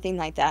way or anything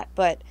like that.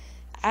 But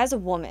as a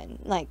woman,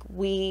 like,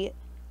 we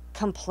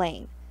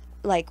complain,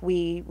 like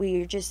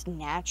we're just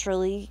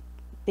naturally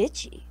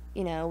bitchy.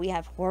 You know, we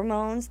have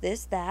hormones,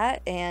 this,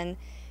 that, and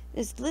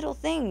there's little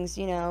things,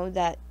 you know,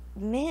 that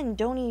men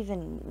don't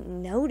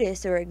even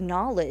notice or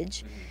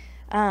acknowledge.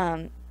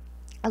 A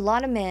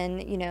lot of men,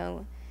 you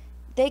know,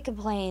 they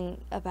complain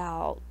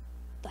about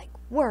like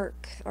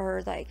work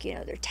or like, you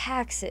know, their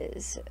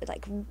taxes,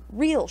 like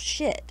real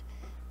shit.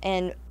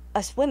 And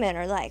us women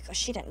are like, oh,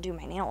 she didn't do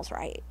my nails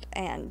right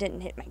and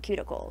didn't hit my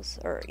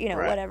cuticles, or, you know,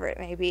 whatever it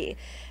may be.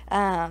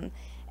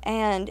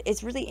 And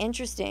it's really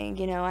interesting,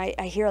 you know,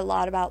 I hear a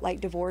lot about like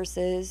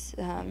divorces,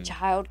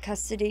 child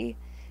custody.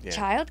 Yeah.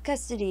 Child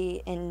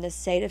custody in the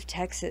state of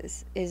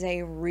Texas is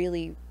a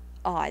really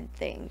odd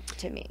thing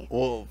to me.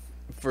 Well,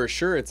 for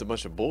sure, it's a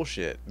bunch of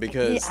bullshit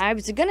because I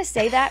was gonna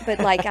say that, but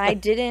like I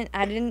don't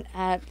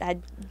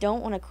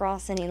want to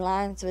cross any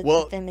lines with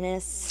the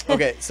feminists.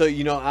 Okay, so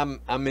you know,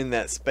 I'm in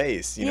that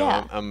space. You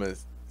know, I'm a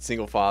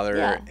single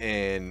father,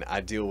 and I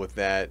deal with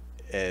that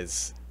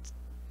as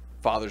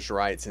father's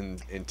rights in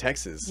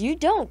Texas. You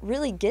don't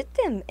really get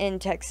them in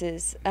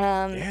Texas.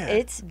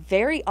 It's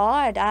very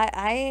odd.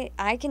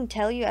 I can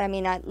tell you, I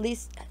mean, at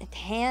least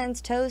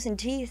hands, toes, and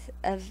teeth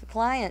of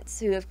clients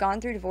who have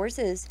gone through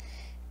divorces,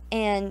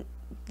 and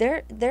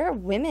there are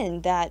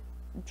women that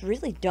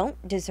really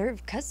don't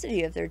deserve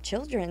custody of their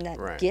children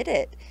that get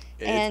it.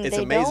 And it's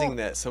amazing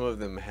that some of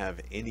them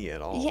have any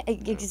at all. Yeah,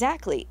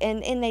 exactly.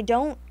 And they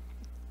don't,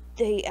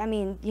 I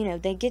mean, you know,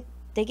 they get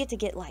to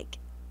get like,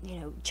 you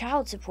know,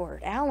 child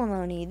support,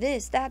 alimony,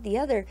 this, that, the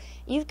other.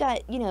 You've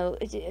got, you know,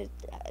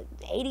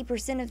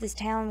 80% of this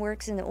town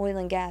works in the oil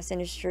and gas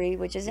industry,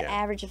 which is an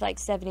average of like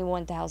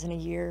 $71,000 a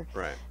year.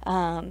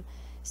 Right.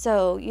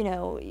 So, you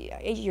know,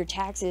 your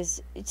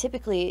taxes,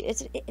 typically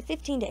it's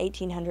 $1,500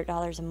 to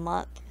 $1,800 a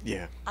month.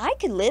 Yeah. I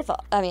could live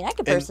off, I mean, I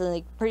could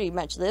personally pretty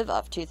much live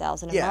off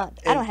 $2,000 a Yeah, month.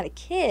 I don't have a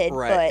kid,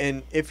 Right. but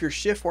And if you're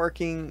shift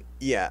working,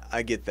 yeah,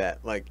 I get that.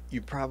 Like,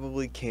 you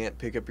probably can't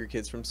pick up your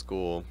kids from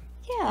school.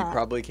 You yeah.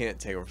 probably can't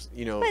take over,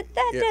 you know. But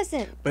that yeah,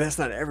 doesn't, But that's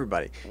not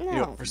everybody. You know,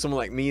 No. for someone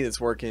like me that's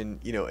working,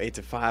 you know, 8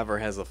 to 5 or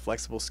has a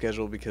flexible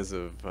schedule because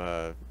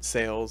of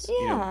sales,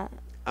 you know, yeah.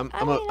 I'm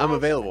I mean, I'm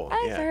available.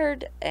 I've yeah.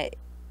 heard,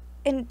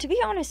 and to be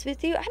honest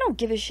with you, I don't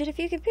give a shit if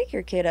you can pick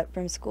your kid up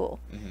from school.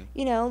 Mhm.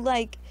 You know,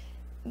 like,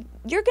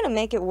 you're going to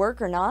make it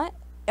work or not,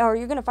 or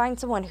you're going to find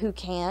someone who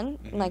can,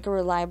 like a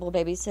reliable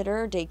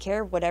babysitter,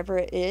 daycare, whatever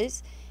it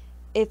is.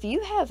 If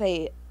you have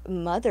a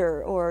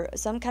mother or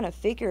some kind of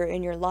figure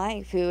in your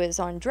life who is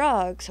on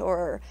drugs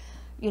or,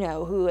 you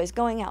know, who is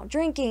going out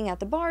drinking at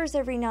the bars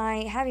every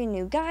night, having a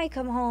new guy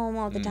come home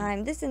all the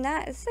time, this and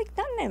that, it's like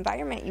not an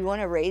environment you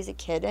want to raise a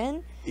kid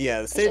in.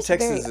 Yeah, the state of It's just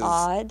very Texas is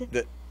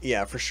odd.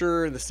 yeah, for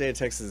sure. The state of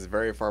Texas is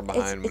very far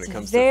behind when It's it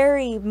comes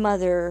very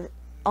mother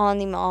on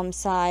the mom's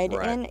side,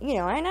 Right. and you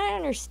know, and I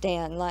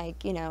understand,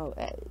 like, you know,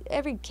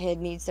 every kid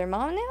needs their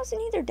mom, and they also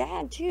need their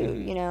dad too.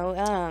 You know,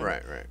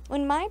 Right, right.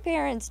 when my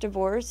parents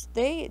divorced,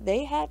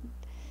 they had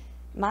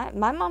my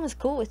mom was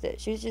cool with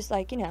it. She was just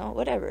like, you know,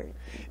 whatever.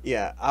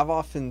 Yeah, I've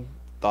often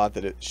thought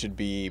that it should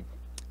be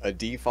a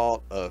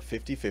default of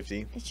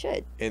 50-50, It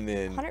should. and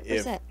then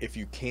 100%. if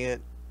you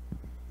can't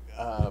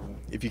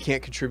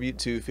contribute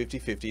to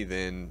 50-50,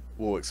 then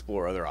we'll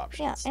explore other Yeah,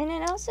 options. and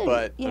then also,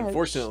 But you know,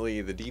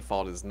 unfortunately, the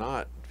default is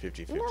not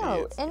 50-50.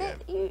 no, It's, and yeah.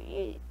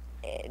 you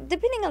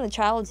depending on the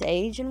child's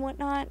age and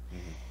whatnot,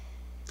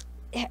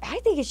 I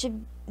think it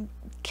should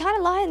kind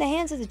of lie in the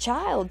hands of the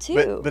child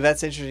too. But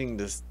that's interesting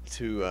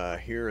to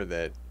hear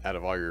that out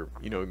of all your,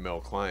 you know, male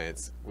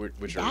clients,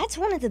 which are, That's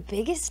one of the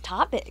biggest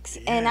topics,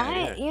 and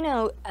Yeah, yeah. you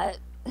know,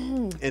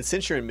 and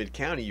since you're in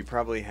Mid-County, you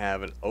probably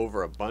have an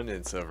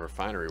overabundance of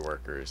refinery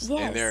workers.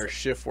 Yes. And they're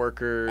shift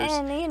workers.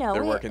 and you know,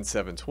 They're working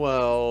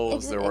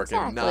 7/12s. They're working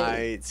exactly.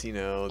 nights. You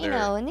know, you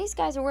know, and these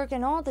guys are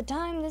working all the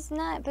time, this and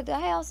that. But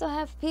I also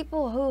have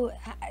people who,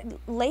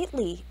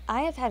 lately,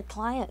 I have had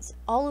clients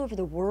all over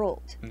the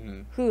world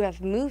who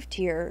have moved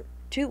here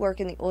to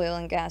work in the oil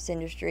and gas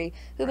industry,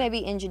 who may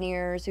be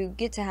engineers, who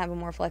get to have a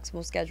more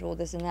flexible schedule,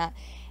 this and that.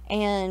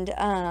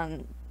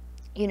 And,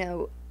 you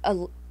know,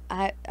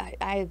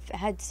 I've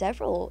had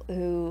several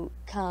who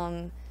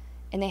come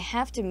and they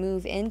have to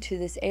move into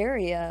this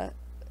area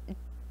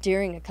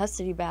during a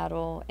custody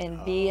battle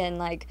and be in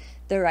like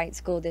the right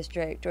school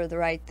district or the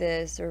right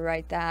this or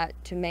right that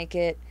to make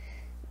it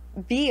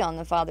be on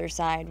the father's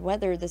side,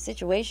 whether the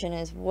situation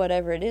is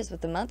whatever it is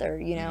with the mother.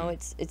 You know,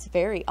 it's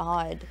very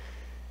odd.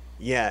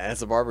 Yeah,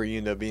 as a barber, you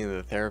end up being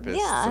the therapist.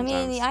 Yeah, sometimes.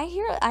 I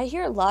mean, I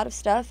hear a lot of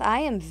stuff. I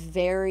am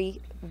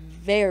very,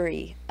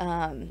 very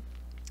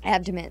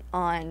adamant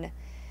on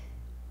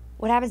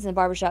what happens in the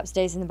barbershop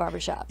stays in the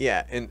barbershop.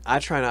 Yeah, and I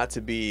try not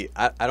to be.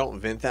 I don't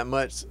vent that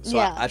much, so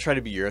Yeah. I try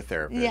to be your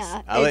therapist.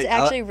 Yeah, I it's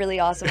actually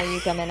really awesome when you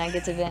come in. I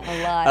get to vent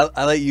a lot.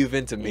 I let you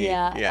vent to me.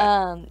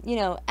 Yeah. You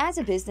know, as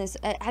a business,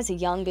 as a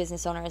young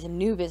business owner, as a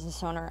new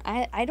business owner,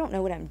 I don't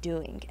know what I'm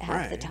doing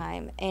half the Right.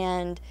 time.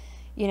 And,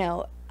 you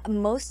know,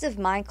 most of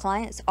my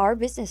clients are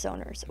business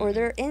owners or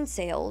they're in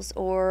sales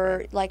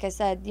or, like I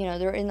said, you know,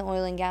 they're in the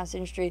oil and gas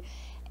industry.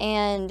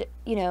 And,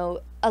 you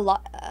know, a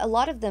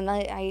lot of them,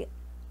 I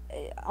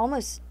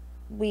almost,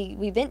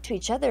 we vent to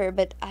each other,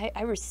 but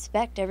I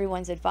respect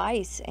everyone's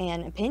advice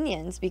and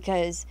opinions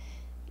because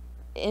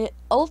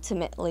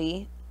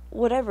ultimately,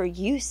 whatever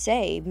you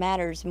say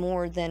matters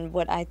more than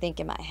what I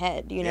think in my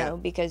head, you know,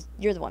 because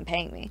you're the one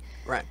paying me.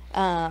 Right.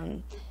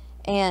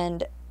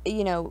 And,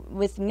 you know,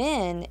 with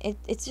men,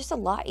 it's just a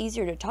lot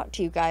easier to talk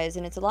to you guys,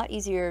 and it's a lot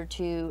easier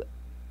to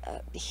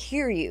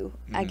hear you,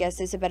 I guess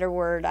is a better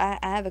word. I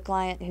have a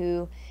client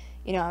who,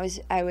 you know,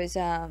 I was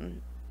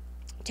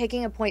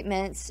taking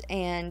appointments,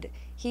 and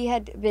he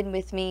had been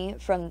with me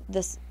from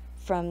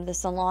the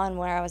salon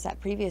where I was at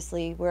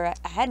previously, where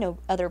I had no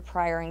other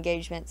prior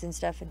engagements and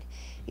stuff. And,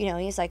 you know,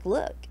 he's like,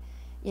 look,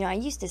 you know, I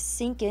used to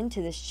sink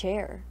into this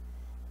chair,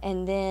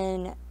 and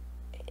then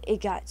it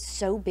got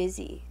so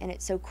busy and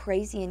it's so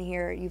crazy in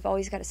here. You've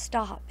always got to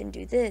stop and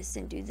do this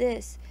and do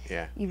this.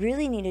 Yeah. You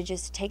really need to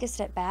just take a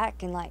step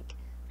back and like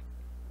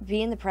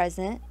be in the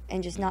present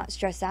and just not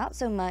stress out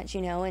so much, you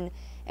know. And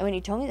when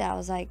he told me that, I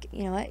was like,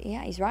 you know what?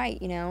 Yeah, he's right.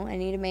 You know, I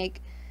need to make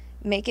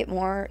it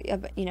more,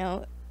 you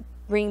know,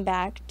 bring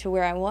back to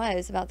where I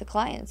was about the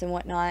clients and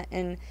whatnot.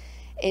 And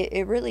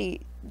it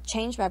really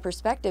changed my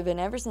perspective. And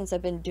ever since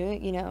I've been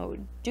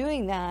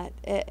doing that,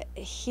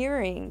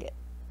 hearing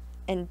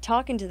and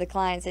talking to the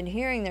clients and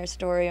hearing their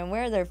story and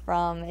where they're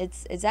from,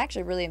 it's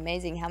actually really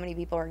amazing how many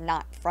people are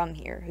not from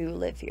here who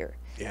live here.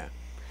 Yeah.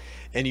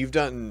 And you've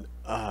done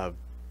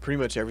pretty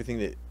much everything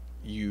that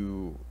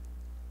you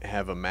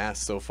have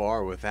amassed so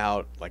far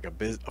without like a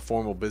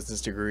formal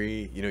business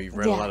degree. You know, you've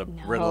read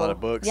read a lot of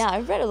books. Yeah,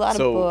 I've read a lot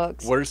of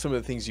books. What are some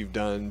of the things you've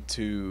done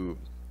to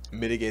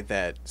mitigate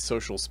that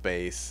social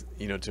space,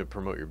 you know, to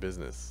promote your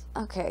business?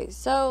 Okay,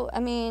 so I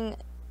mean,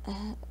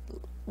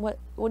 What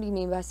do you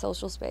mean by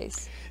social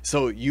space?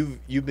 So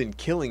you've been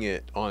killing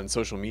it on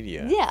social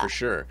media, Yeah. for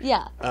sure.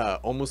 Yeah.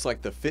 Almost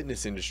like the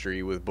fitness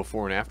industry with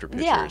before and after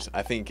pictures. Yeah.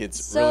 I think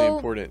it's So- really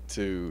important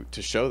to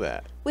show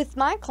that. With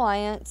my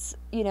clients,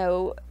 you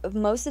know,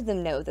 most of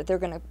them know that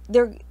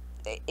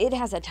it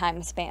has a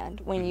time span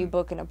when you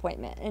book an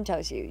appointment, and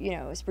tells you, you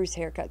know, a spruce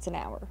haircut's an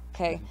hour.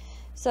 Okay.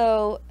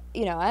 So,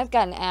 you know, I've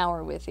got an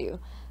hour with you.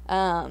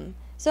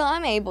 So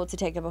I'm able to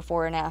take a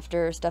before and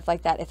after, stuff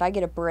like that. If I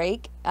get a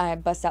break, I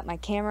bust out my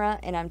camera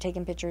and I'm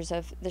taking pictures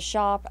of the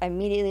shop. I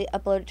immediately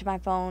upload it to my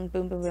phone.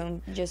 Boom, boom,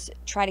 boom. Just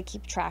try to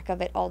keep track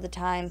of it all the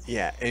time.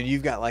 Yeah, and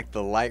you've got like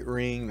the light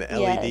ring, the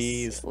Yes,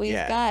 LEDs. we've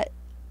yeah. got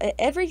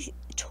every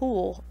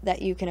tool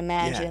that you can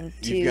imagine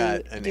yeah. to You've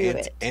got an do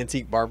it.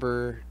 antique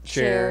barber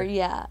chair.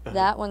 Yeah.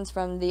 That one's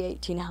from the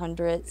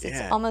 1800s. It's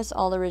Yeah. almost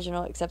all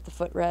original except the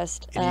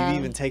footrest. And you've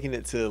even taken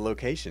it to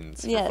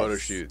locations for photo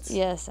shoots.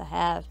 Yes, I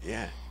have.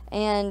 Yeah.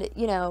 And,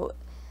 you know,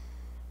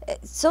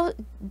 so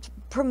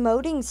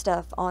promoting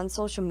stuff on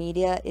social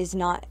media is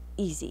not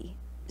easy.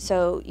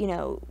 So, you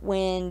know,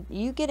 when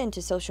you get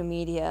into social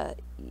media,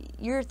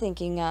 you're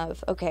thinking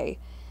of, okay,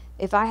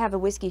 if I have a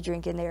whiskey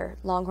drink in there,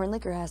 Longhorn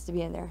Liquor has to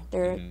be in there.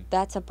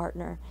 That's a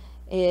partner.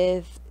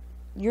 If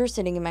you're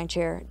sitting in my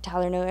chair,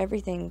 Tyler Know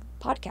Everything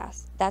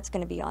podcast, that's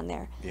going to be on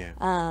there.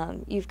 Yeah.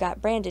 You've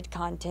got branded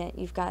content.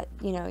 You've got,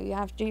 you know, you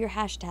have to do your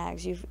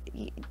hashtags. You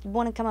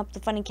want to come up with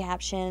a funny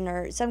caption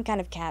or some kind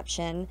of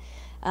caption.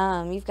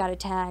 You've got to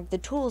tag the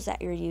tools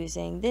that you're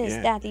using, this,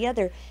 Yeah. that, the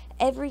other.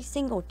 Every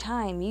single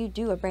time you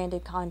do a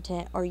branded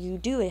content or you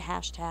do a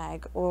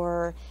hashtag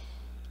or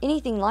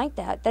anything like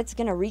that, that's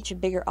going to reach a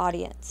bigger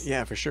audience.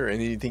 Yeah, for sure.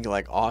 And then you think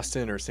like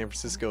Austin or San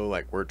Francisco,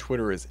 like where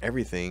Twitter is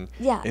everything.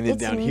 Yeah, And then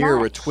it's down here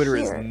where not Twitter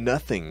here. is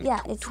nothing. Yeah,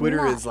 it's Twitter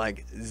not. is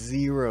like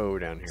 0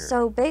 down here.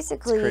 So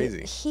basically,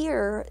 crazy.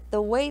 here,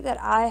 the way that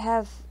I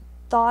have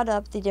thought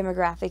up the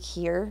demographic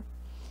here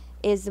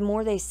is the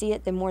more they see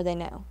it, the more they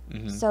know.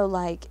 So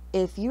like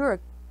if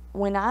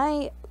when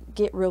I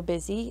get real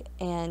busy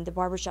and the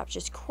barbershop's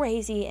just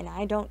crazy and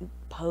I don't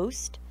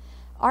post,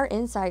 our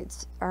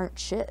insights aren't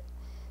shit.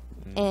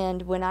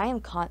 And when I am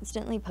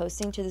constantly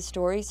posting to the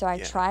story, so I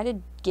try to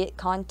get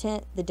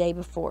content the day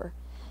before,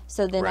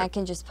 so then I Right.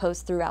 can just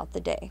post throughout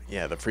the day.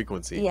 Yeah, the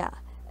frequency. Yeah,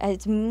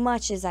 as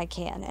much as I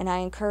can, and I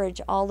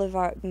encourage all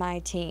of my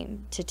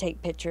team to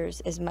take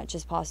pictures as much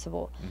as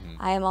possible.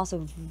 I am also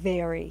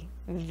very,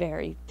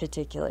 very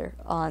particular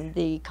on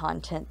the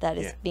content that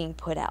is Yeah. being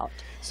put out.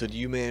 So do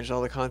you manage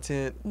all the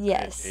content?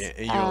 Yes.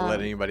 And you don't let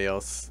anybody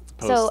else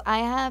post? So I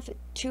have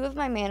 2 of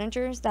my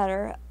managers that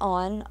are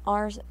on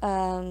our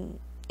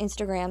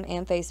Instagram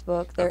and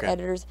Facebook. They're Okay.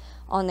 editors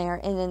on there,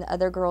 and then the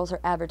other girls are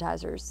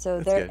advertisers. So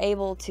That's they're good.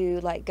 able to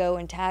like go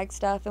and tag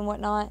stuff and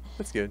whatnot.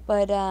 That's good.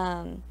 But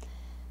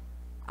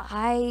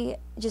I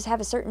just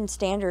have a certain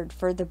standard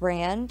for the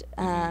brand,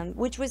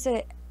 which was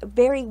a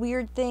very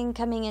weird thing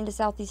coming into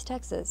Southeast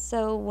Texas.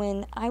 So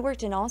when I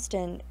worked in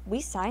Austin,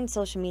 we signed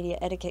social media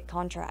etiquette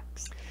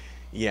contracts.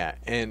 Yeah,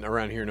 and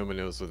around here nobody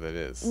knows what that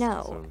is.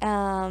 No.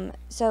 So,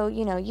 So,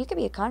 you know, you could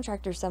be a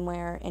contractor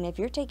somewhere, and if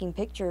you're taking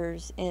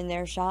pictures in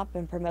their shop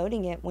and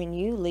promoting it when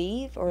you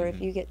leave, or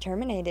if you get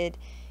terminated,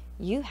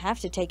 you have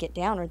to take it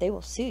down or they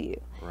will sue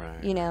you.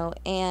 right. You know,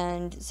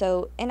 and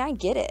so, and I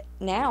get it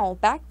now.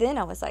 Back then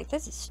I was like,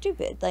 this is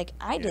stupid. Like,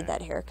 I Yeah. did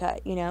that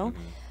haircut, you know.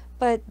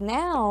 But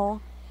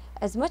now,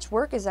 as much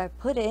work as I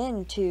put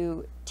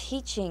into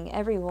teaching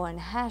everyone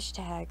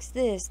hashtags,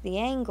 this, the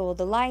angle,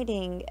 the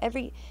lighting,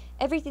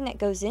 everything that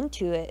goes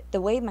into it, the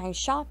way my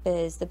shop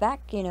is, the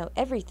back, you know,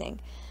 everything.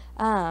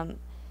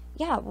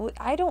 Yeah,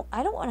 I don't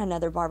want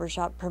another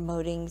barbershop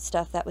promoting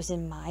stuff that was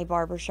in my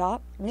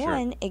barbershop. Sure.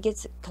 One, it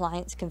gets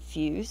clients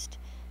confused.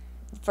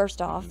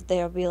 First off,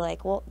 they'll be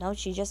like, well, no,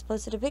 she just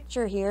posted a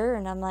picture here.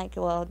 And I'm like,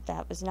 well,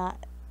 that was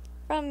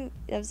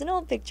an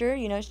old picture,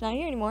 you know, she's not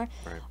here anymore.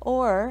 Right.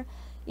 Or,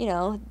 you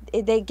know,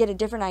 they get a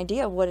different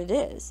idea of what it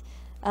is.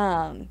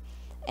 And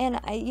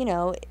you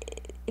know,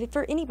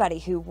 for anybody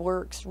who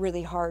works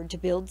really hard to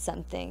build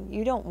something,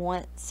 you don't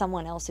want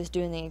someone else who's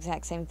doing the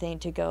exact same thing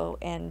to go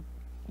and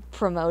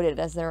promote it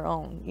as their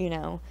own, you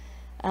know.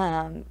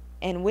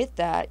 And with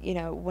that, you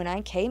know, when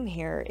I came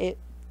here,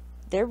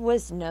 there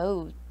was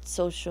no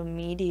social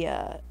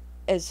media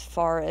as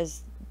far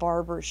as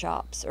barber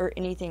shops or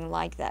anything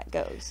like that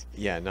goes.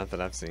 Yeah, not that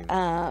I've seen.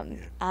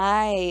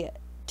 I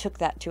took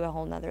that to a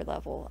whole nother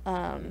level.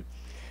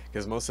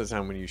 Because most of the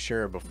time when you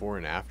share a before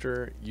and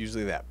after,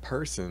 usually that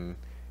person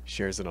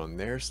shares it on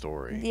their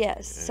story.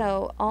 Yes.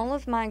 So all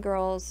of my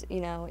girls,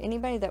 you know,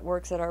 anybody that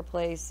works at our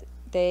place,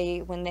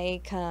 when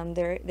they come,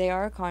 they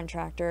are a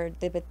contractor,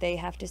 but they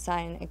have to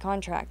sign a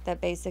contract that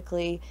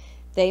basically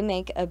they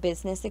make a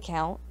business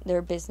account. They're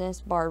a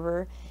business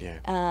barber. Yeah.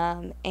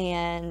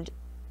 And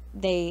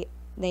they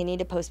need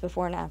to post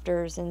before and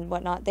afters and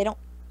whatnot.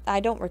 I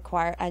don't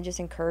require, I just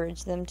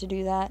encourage them to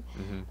do that.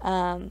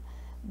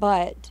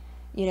 But,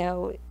 you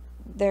know,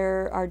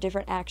 there are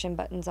different action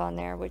buttons on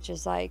there, which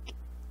is like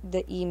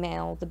the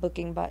email, the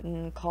booking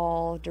button,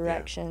 call,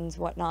 directions,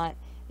 whatnot.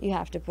 You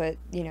have to put,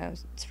 you know,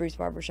 Spruce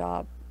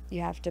Barbershop,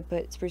 you have to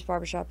put Spruce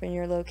Barbershop in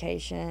your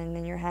location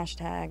and your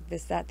hashtag,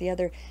 this, that, the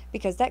other,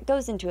 because that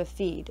goes into a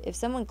feed. If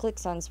someone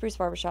clicks on Spruce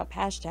Barbershop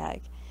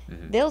hashtag,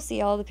 they'll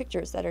see all the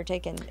pictures that are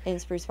taken in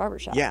Spruce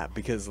Barbershop. Yeah,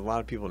 because a lot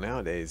of people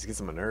nowadays, it gets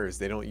on my nerves,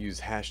 they don't use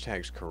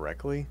hashtags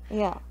correctly.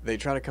 Yeah. They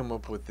try to come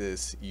up with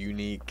this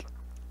unique,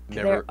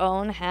 Their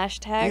own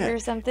hashtag or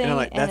something, and,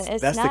 like, and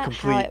it's not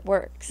how it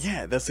works.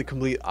 Yeah, that's the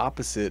complete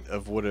opposite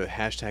of what a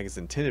hashtag is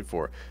intended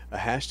for. A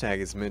hashtag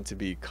is meant to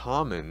be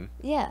common,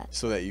 Yeah.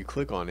 so that you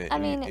click on it I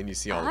and, mean, and you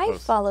see all the I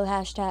posts. follow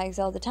hashtags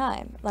all the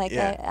time. Like,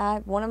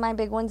 Yeah. one of my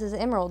big ones is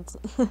emeralds.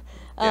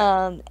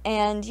 Yeah.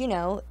 And, you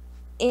know,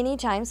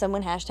 anytime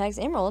someone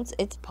hashtags emeralds,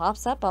 it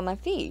pops up on my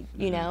feed,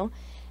 you know?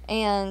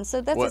 And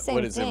so that's the same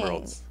What is thing.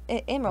 emeralds?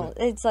 Emerald,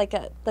 it's like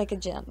a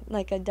gem,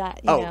 like a you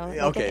Oh, know,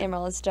 like okay. an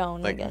emerald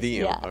stone. Like I guess. the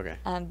Yeah. emerald, okay.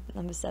 I'm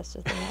obsessed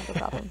with them. I have a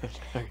problem.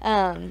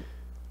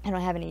 I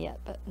don't have any yet,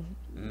 but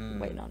I'm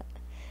waiting on it.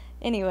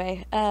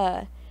 Anyway,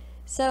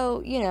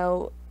 so you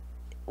know,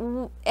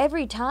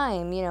 every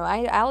time, you know,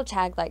 I'll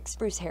tag like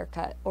spruce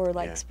haircut or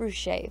like Yeah. spruce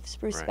shave,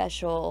 spruce Right.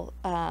 special,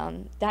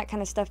 that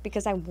kind of stuff,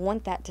 because I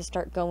want that to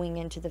start going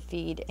into the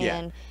feed. Yeah.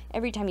 And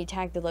every time you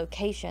tag the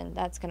location,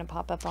 that's going to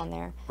pop up on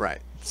there.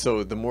 Right.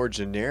 So the more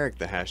generic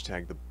the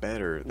hashtag, the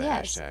better the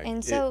Yes, hashtag.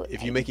 and so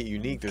if you make it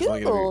unique, there's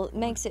only going Google to be...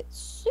 makes it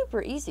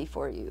super easy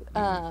for you.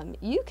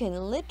 You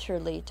can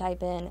literally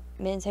type in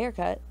men's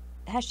haircut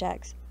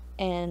hashtags,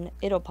 and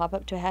it'll pop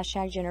up to a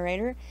hashtag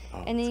generator,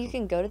 and then you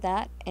can go to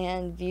that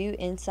and view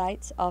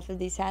insights off of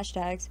these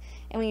hashtags.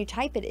 And when you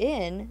type it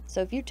in,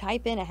 so if you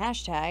type in a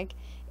hashtag,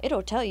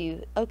 it'll tell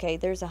you, okay,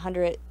 there's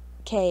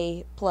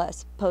 100K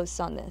plus posts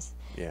on this.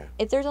 Yeah.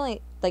 If there's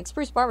only, like,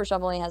 Spruce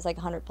Barbershop only has like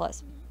 100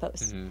 plus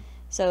posts.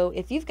 So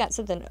if you've got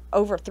something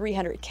over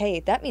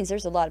 300K, that means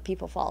there's a lot of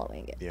people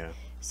following it. Yeah.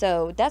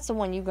 So that's the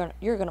one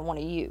you're gonna want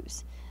to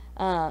use.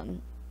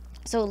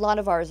 So a lot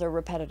of ours are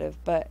repetitive,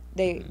 but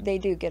they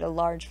do get a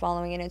large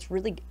following, and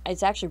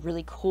it's actually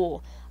really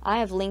cool. I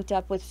have linked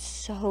up with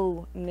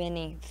so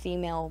many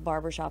female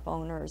barbershop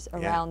owners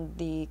around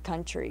the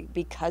country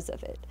because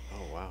of it.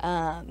 Oh,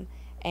 wow.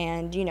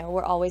 And, you know,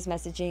 we're always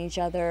messaging each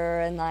other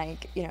and,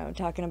 like, you know,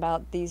 talking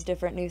about these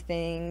different new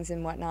things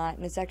and whatnot,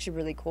 and it's actually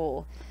really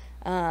cool.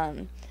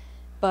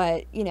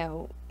 But, you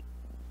know,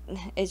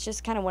 it's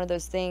just kind of one of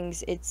those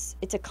things. It's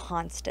a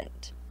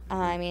constant.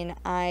 I mean,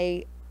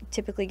 I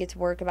typically get to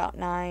work about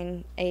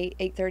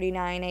 8:30,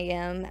 9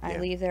 a.m. I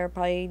leave there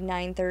probably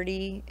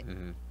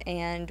 9:30,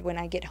 and when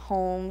I get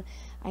home,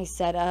 I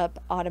set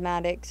up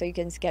automatic, so you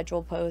can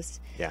schedule posts.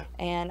 Yeah.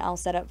 And I'll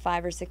set up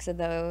 5 or 6 of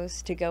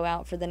those to go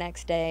out for the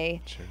next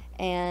day. Sure.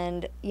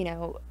 And, you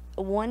know,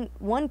 one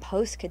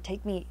post could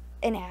take me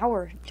an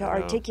hour to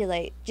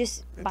articulate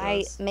just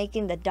by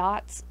making the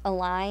dots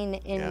align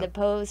in the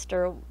post,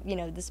 or, you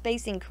know, the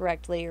spacing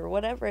correctly, or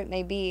whatever it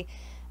may be.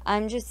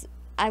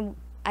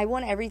 I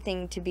want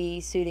everything to be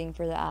suiting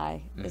for the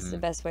eye, is the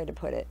best way to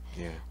put it.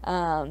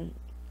 Yeah.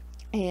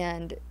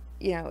 And,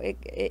 you know,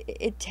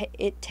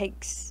 it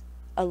takes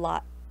a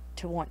lot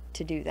to want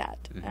to do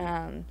that.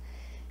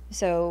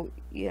 So,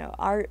 you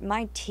know,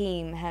 my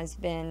team has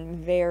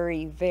been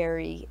very,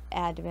 very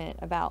adamant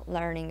about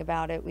learning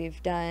about it.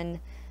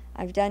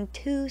 I've done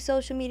 2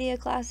 social media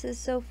classes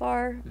so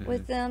far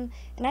with them,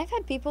 and I've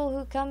had people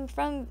who come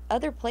from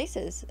other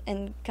places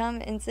and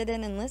come and sit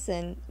in and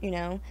listen, you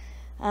know.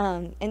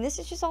 And this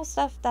is just all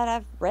stuff that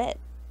I've read,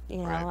 you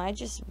know. Right. I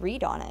just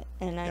read on it,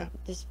 and I'm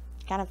just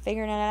kind of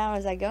figuring it out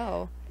as I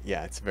go.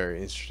 Yeah, it's a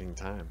very interesting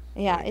time.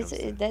 Yeah,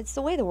 that's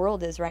the way the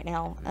world is right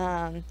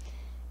now.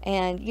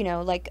 And, you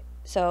know, like,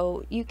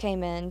 so you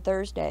came in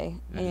Thursday,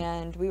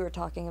 and we were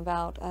talking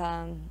about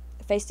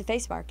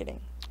face-to-face marketing.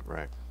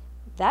 Right.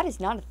 That is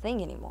not a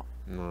thing anymore.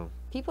 No.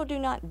 People do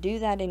not do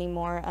that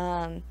anymore.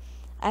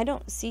 I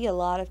don't see a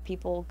lot of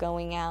people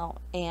going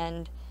out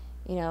and,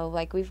 you know,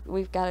 like,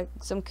 we've got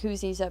some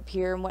koozies up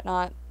here and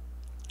whatnot.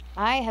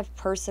 I have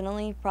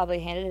personally probably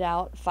handed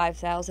out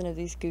 5,000 of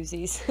these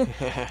koozies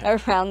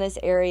around this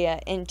area,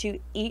 and to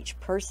each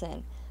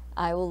person,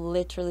 I will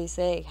literally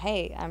say,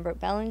 hey, I'm Brooke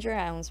Bellanger,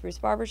 I own Spruce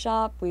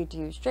Barbershop, we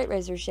do straight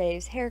razor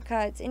shaves,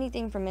 haircuts,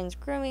 anything from men's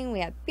grooming, we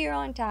have beer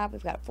on tap,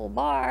 we've got a full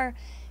bar,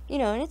 you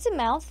know, and it's a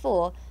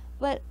mouthful,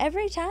 but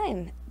every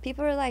time,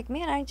 people are like,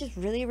 man, I just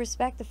really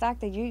respect the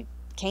fact that you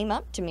came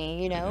up to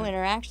me, you know, and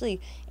are actually,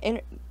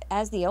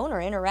 as the owner,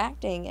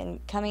 interacting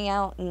and coming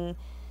out and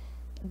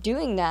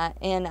doing that.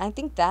 And I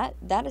think that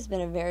has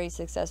been a very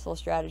successful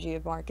strategy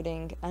of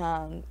marketing,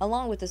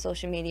 along with the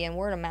social media and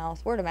word of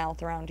mouth. Word of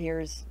mouth around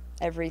here is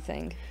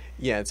everything.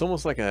 Yeah, it's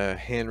almost like a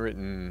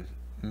handwritten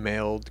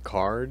mailed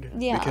card.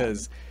 Yeah.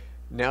 Because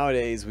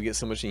nowadays we get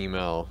so much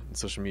email and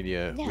social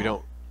media, Yeah. we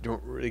don't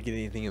really get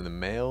anything in the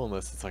mail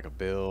unless it's like a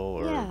bill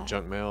or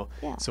junk mail.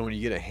 Yeah. So when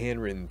you get a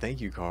handwritten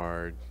thank you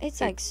card, It's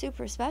like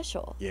super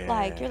special. Yeah.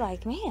 Like, you're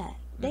like, man,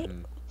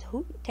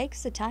 who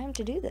takes the time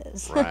to do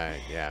this? right,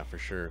 yeah, for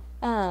sure.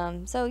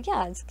 So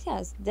yeah, it's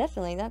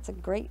definitely, that's a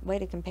great way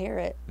to compare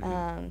it.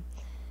 Well,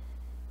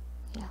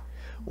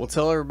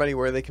 tell everybody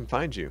where they can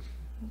find you.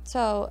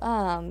 So,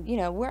 you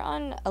know, we're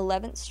on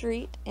 11th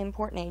Street in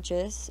Port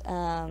Neches,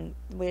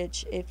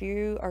 which if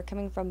you are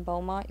coming from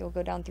Beaumont, you'll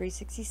go down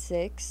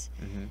 366,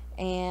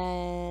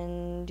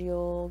 and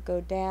you'll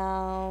go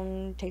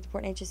down, take the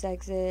Port Neches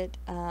exit.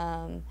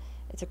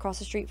 It's across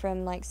the street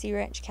from, like, Sea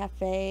Ranch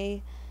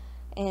Cafe.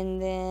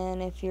 And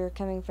then if you're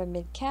coming from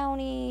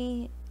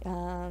Mid-County,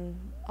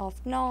 off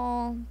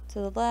Knoll to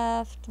the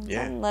left,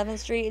 Yeah. on 11th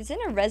Street. It's in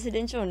a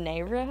residential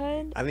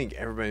neighborhood. I think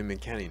everybody in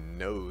Mid-County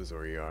knows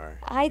where you are.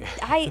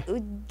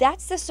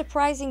 That's the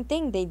surprising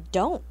thing. They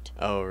don't.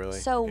 Oh, really?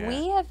 So Yeah.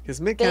 we have 'Cause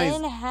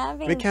been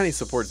having Mid-County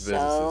supports so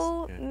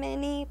businesses. Yeah.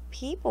 many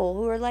people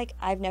who are like,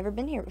 I've never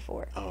been here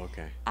before. Oh,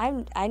 okay.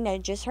 I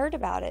just heard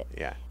about it.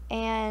 Yeah.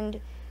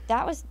 And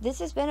this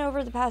has been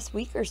over the past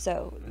week or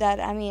so. That,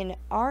 I mean,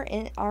 our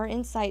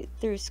insight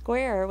through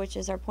Square, which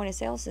is our point of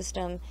sale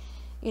system,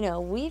 you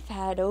know, we've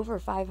had over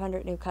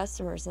 500 new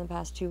customers in the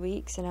past 2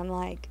 weeks, and I'm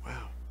like,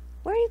 Wow.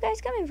 where are you guys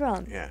coming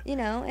from? Yeah. You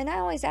know, and I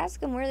always ask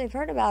them where they've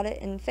heard about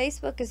it, and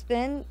Facebook has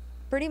been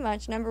pretty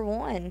much number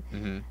one.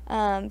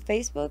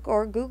 Facebook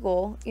or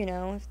Google, you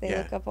know, if they Yeah.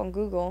 look up on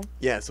Google.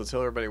 Yeah, so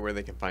tell everybody where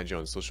they can find you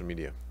on social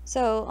media.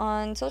 So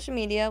on social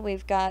media,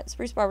 we've got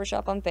Spruce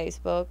Barbershop on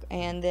Facebook,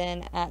 and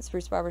then at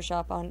Spruce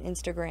Barbershop on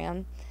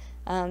Instagram.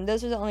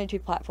 Those are the only two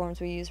platforms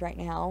we use right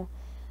now.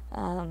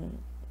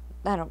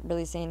 I don't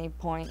really see any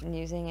point in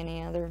using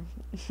any other.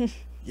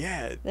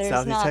 Yeah, There's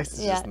Southeast not- Texas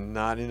is yeah. just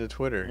not into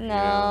Twitter.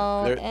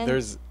 No, you know? and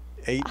There's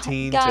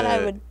 18 God, to...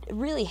 I would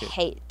really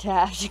hate to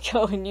have to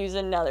go and use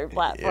another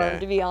platform, Yeah.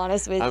 to be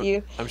honest with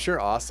you. I'm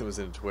sure Austin was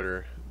into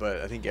Twitter,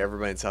 but I think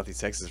everybody in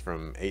Southeast Texas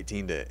from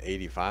 18 to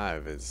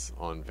 85 is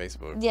on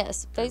Facebook.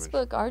 Yes, pretty much.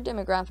 Facebook, our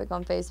demographic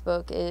on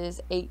Facebook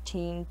is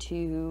 18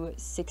 to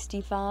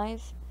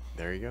 65.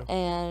 There you go.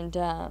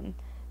 And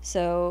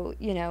so,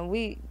 you know,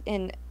 we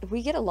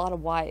get a lot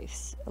of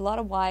wives. A lot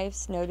of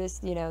wives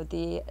notice, you know,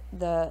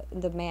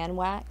 the man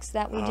wax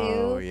that we do.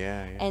 Oh,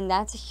 yeah, yeah. And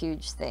that's a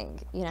huge thing.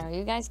 You know,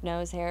 you guys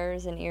nose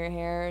hairs and ear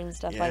hair and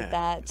stuff Yeah. like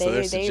that. So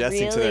they're They suggesting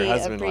really to their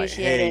husband, like,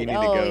 appreciate "Hey, you it. need to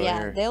Oh go yeah,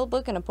 here." they'll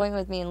book an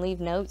appointment with me and leave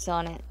notes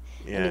on it.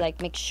 And Yeah. be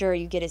like, make sure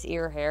you get his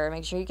ear hair,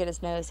 make sure you get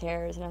his nose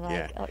hairs, and I'm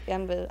like, Yeah. oh,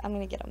 I'm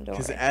gonna get them. Don't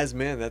Because worry. as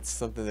men, that's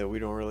something that we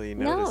don't really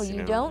notice. No,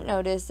 you know? don't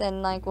notice.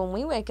 And like when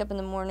we wake up in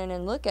the morning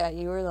and look at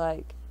you, we're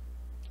like,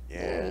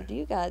 Yeah. dude,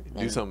 you got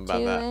Do something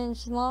about that.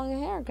 2-inch long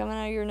hair coming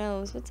out of your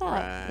nose. What's up?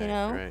 Right, You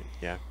know. Right.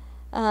 Yeah.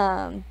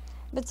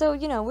 But so,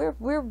 you know,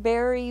 we're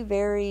very,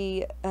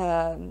 very.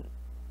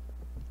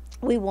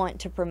 We want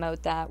to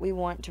promote that. We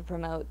want to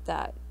promote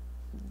that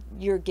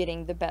you're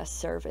getting the best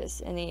service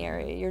in the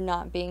area. You're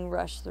not being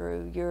rushed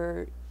through.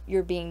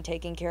 You're being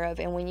taken care of.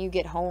 And when you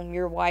get home,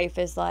 your wife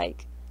is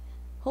like,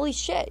 "Holy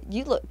shit,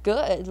 you look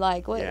good!"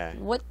 Like, Yeah.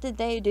 what did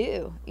they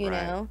do? You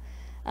Right. know.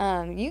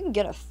 You can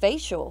get a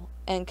facial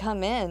and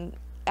come in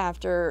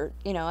after,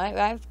 you know,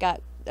 I've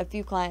got a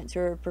few clients who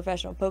are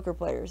professional poker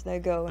players. They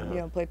go and, you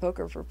know, play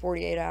poker for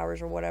 48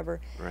 hours or whatever.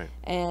 Right.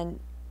 And,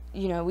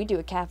 you know, we do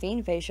a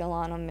caffeine facial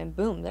on them and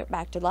boom, they're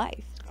back to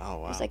life. Oh,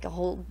 wow. It's like a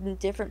whole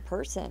different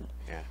person.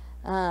 Yeah.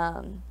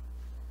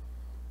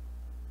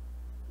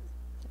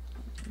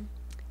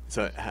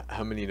 So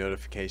how many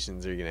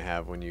notifications are you going to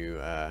have when you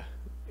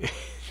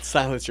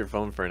silence your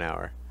phone for an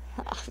hour?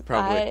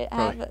 I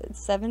have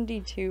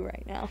 72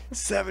 right now.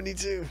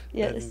 72.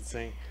 Yes. That's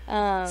insane.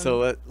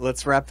 So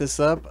let's wrap this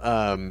up.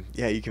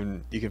 Yeah, you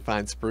can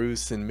find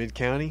Spruce in Mid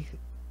County,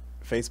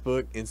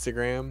 Facebook,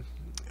 Instagram.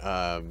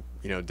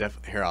 You know,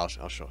 definitely. Here, I'll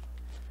show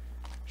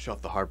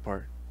off the hard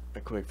part,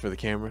 real quick for the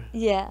camera.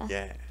 Yeah.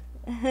 Yeah.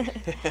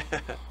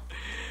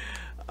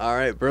 All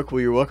right, Brooke.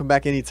 Well, you're welcome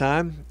back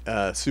anytime.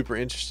 Super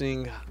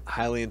interesting,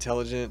 highly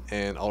intelligent,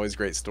 and always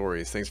great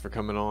stories. Thanks for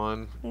coming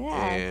on. Yeah,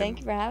 and thank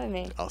you for having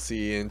me. I'll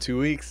see you in 2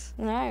 weeks.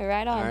 All right,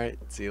 right on. All right.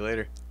 See you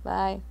later.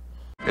 Bye.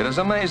 It is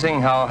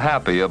amazing how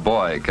happy a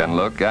boy can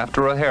look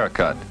after a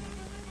haircut,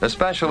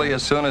 especially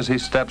as soon as he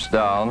steps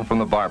down from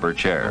the barber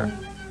chair.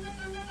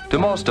 To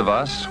most of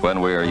us, when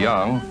we are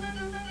young,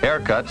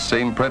 haircuts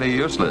seem pretty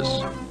useless,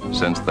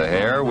 since the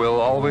hair will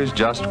always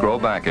just grow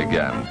back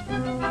again.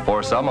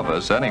 For some of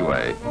us,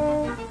 anyway.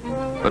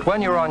 But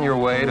when you're on your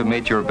way to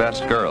meet your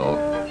best girl,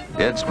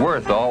 it's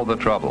worth all the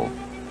trouble.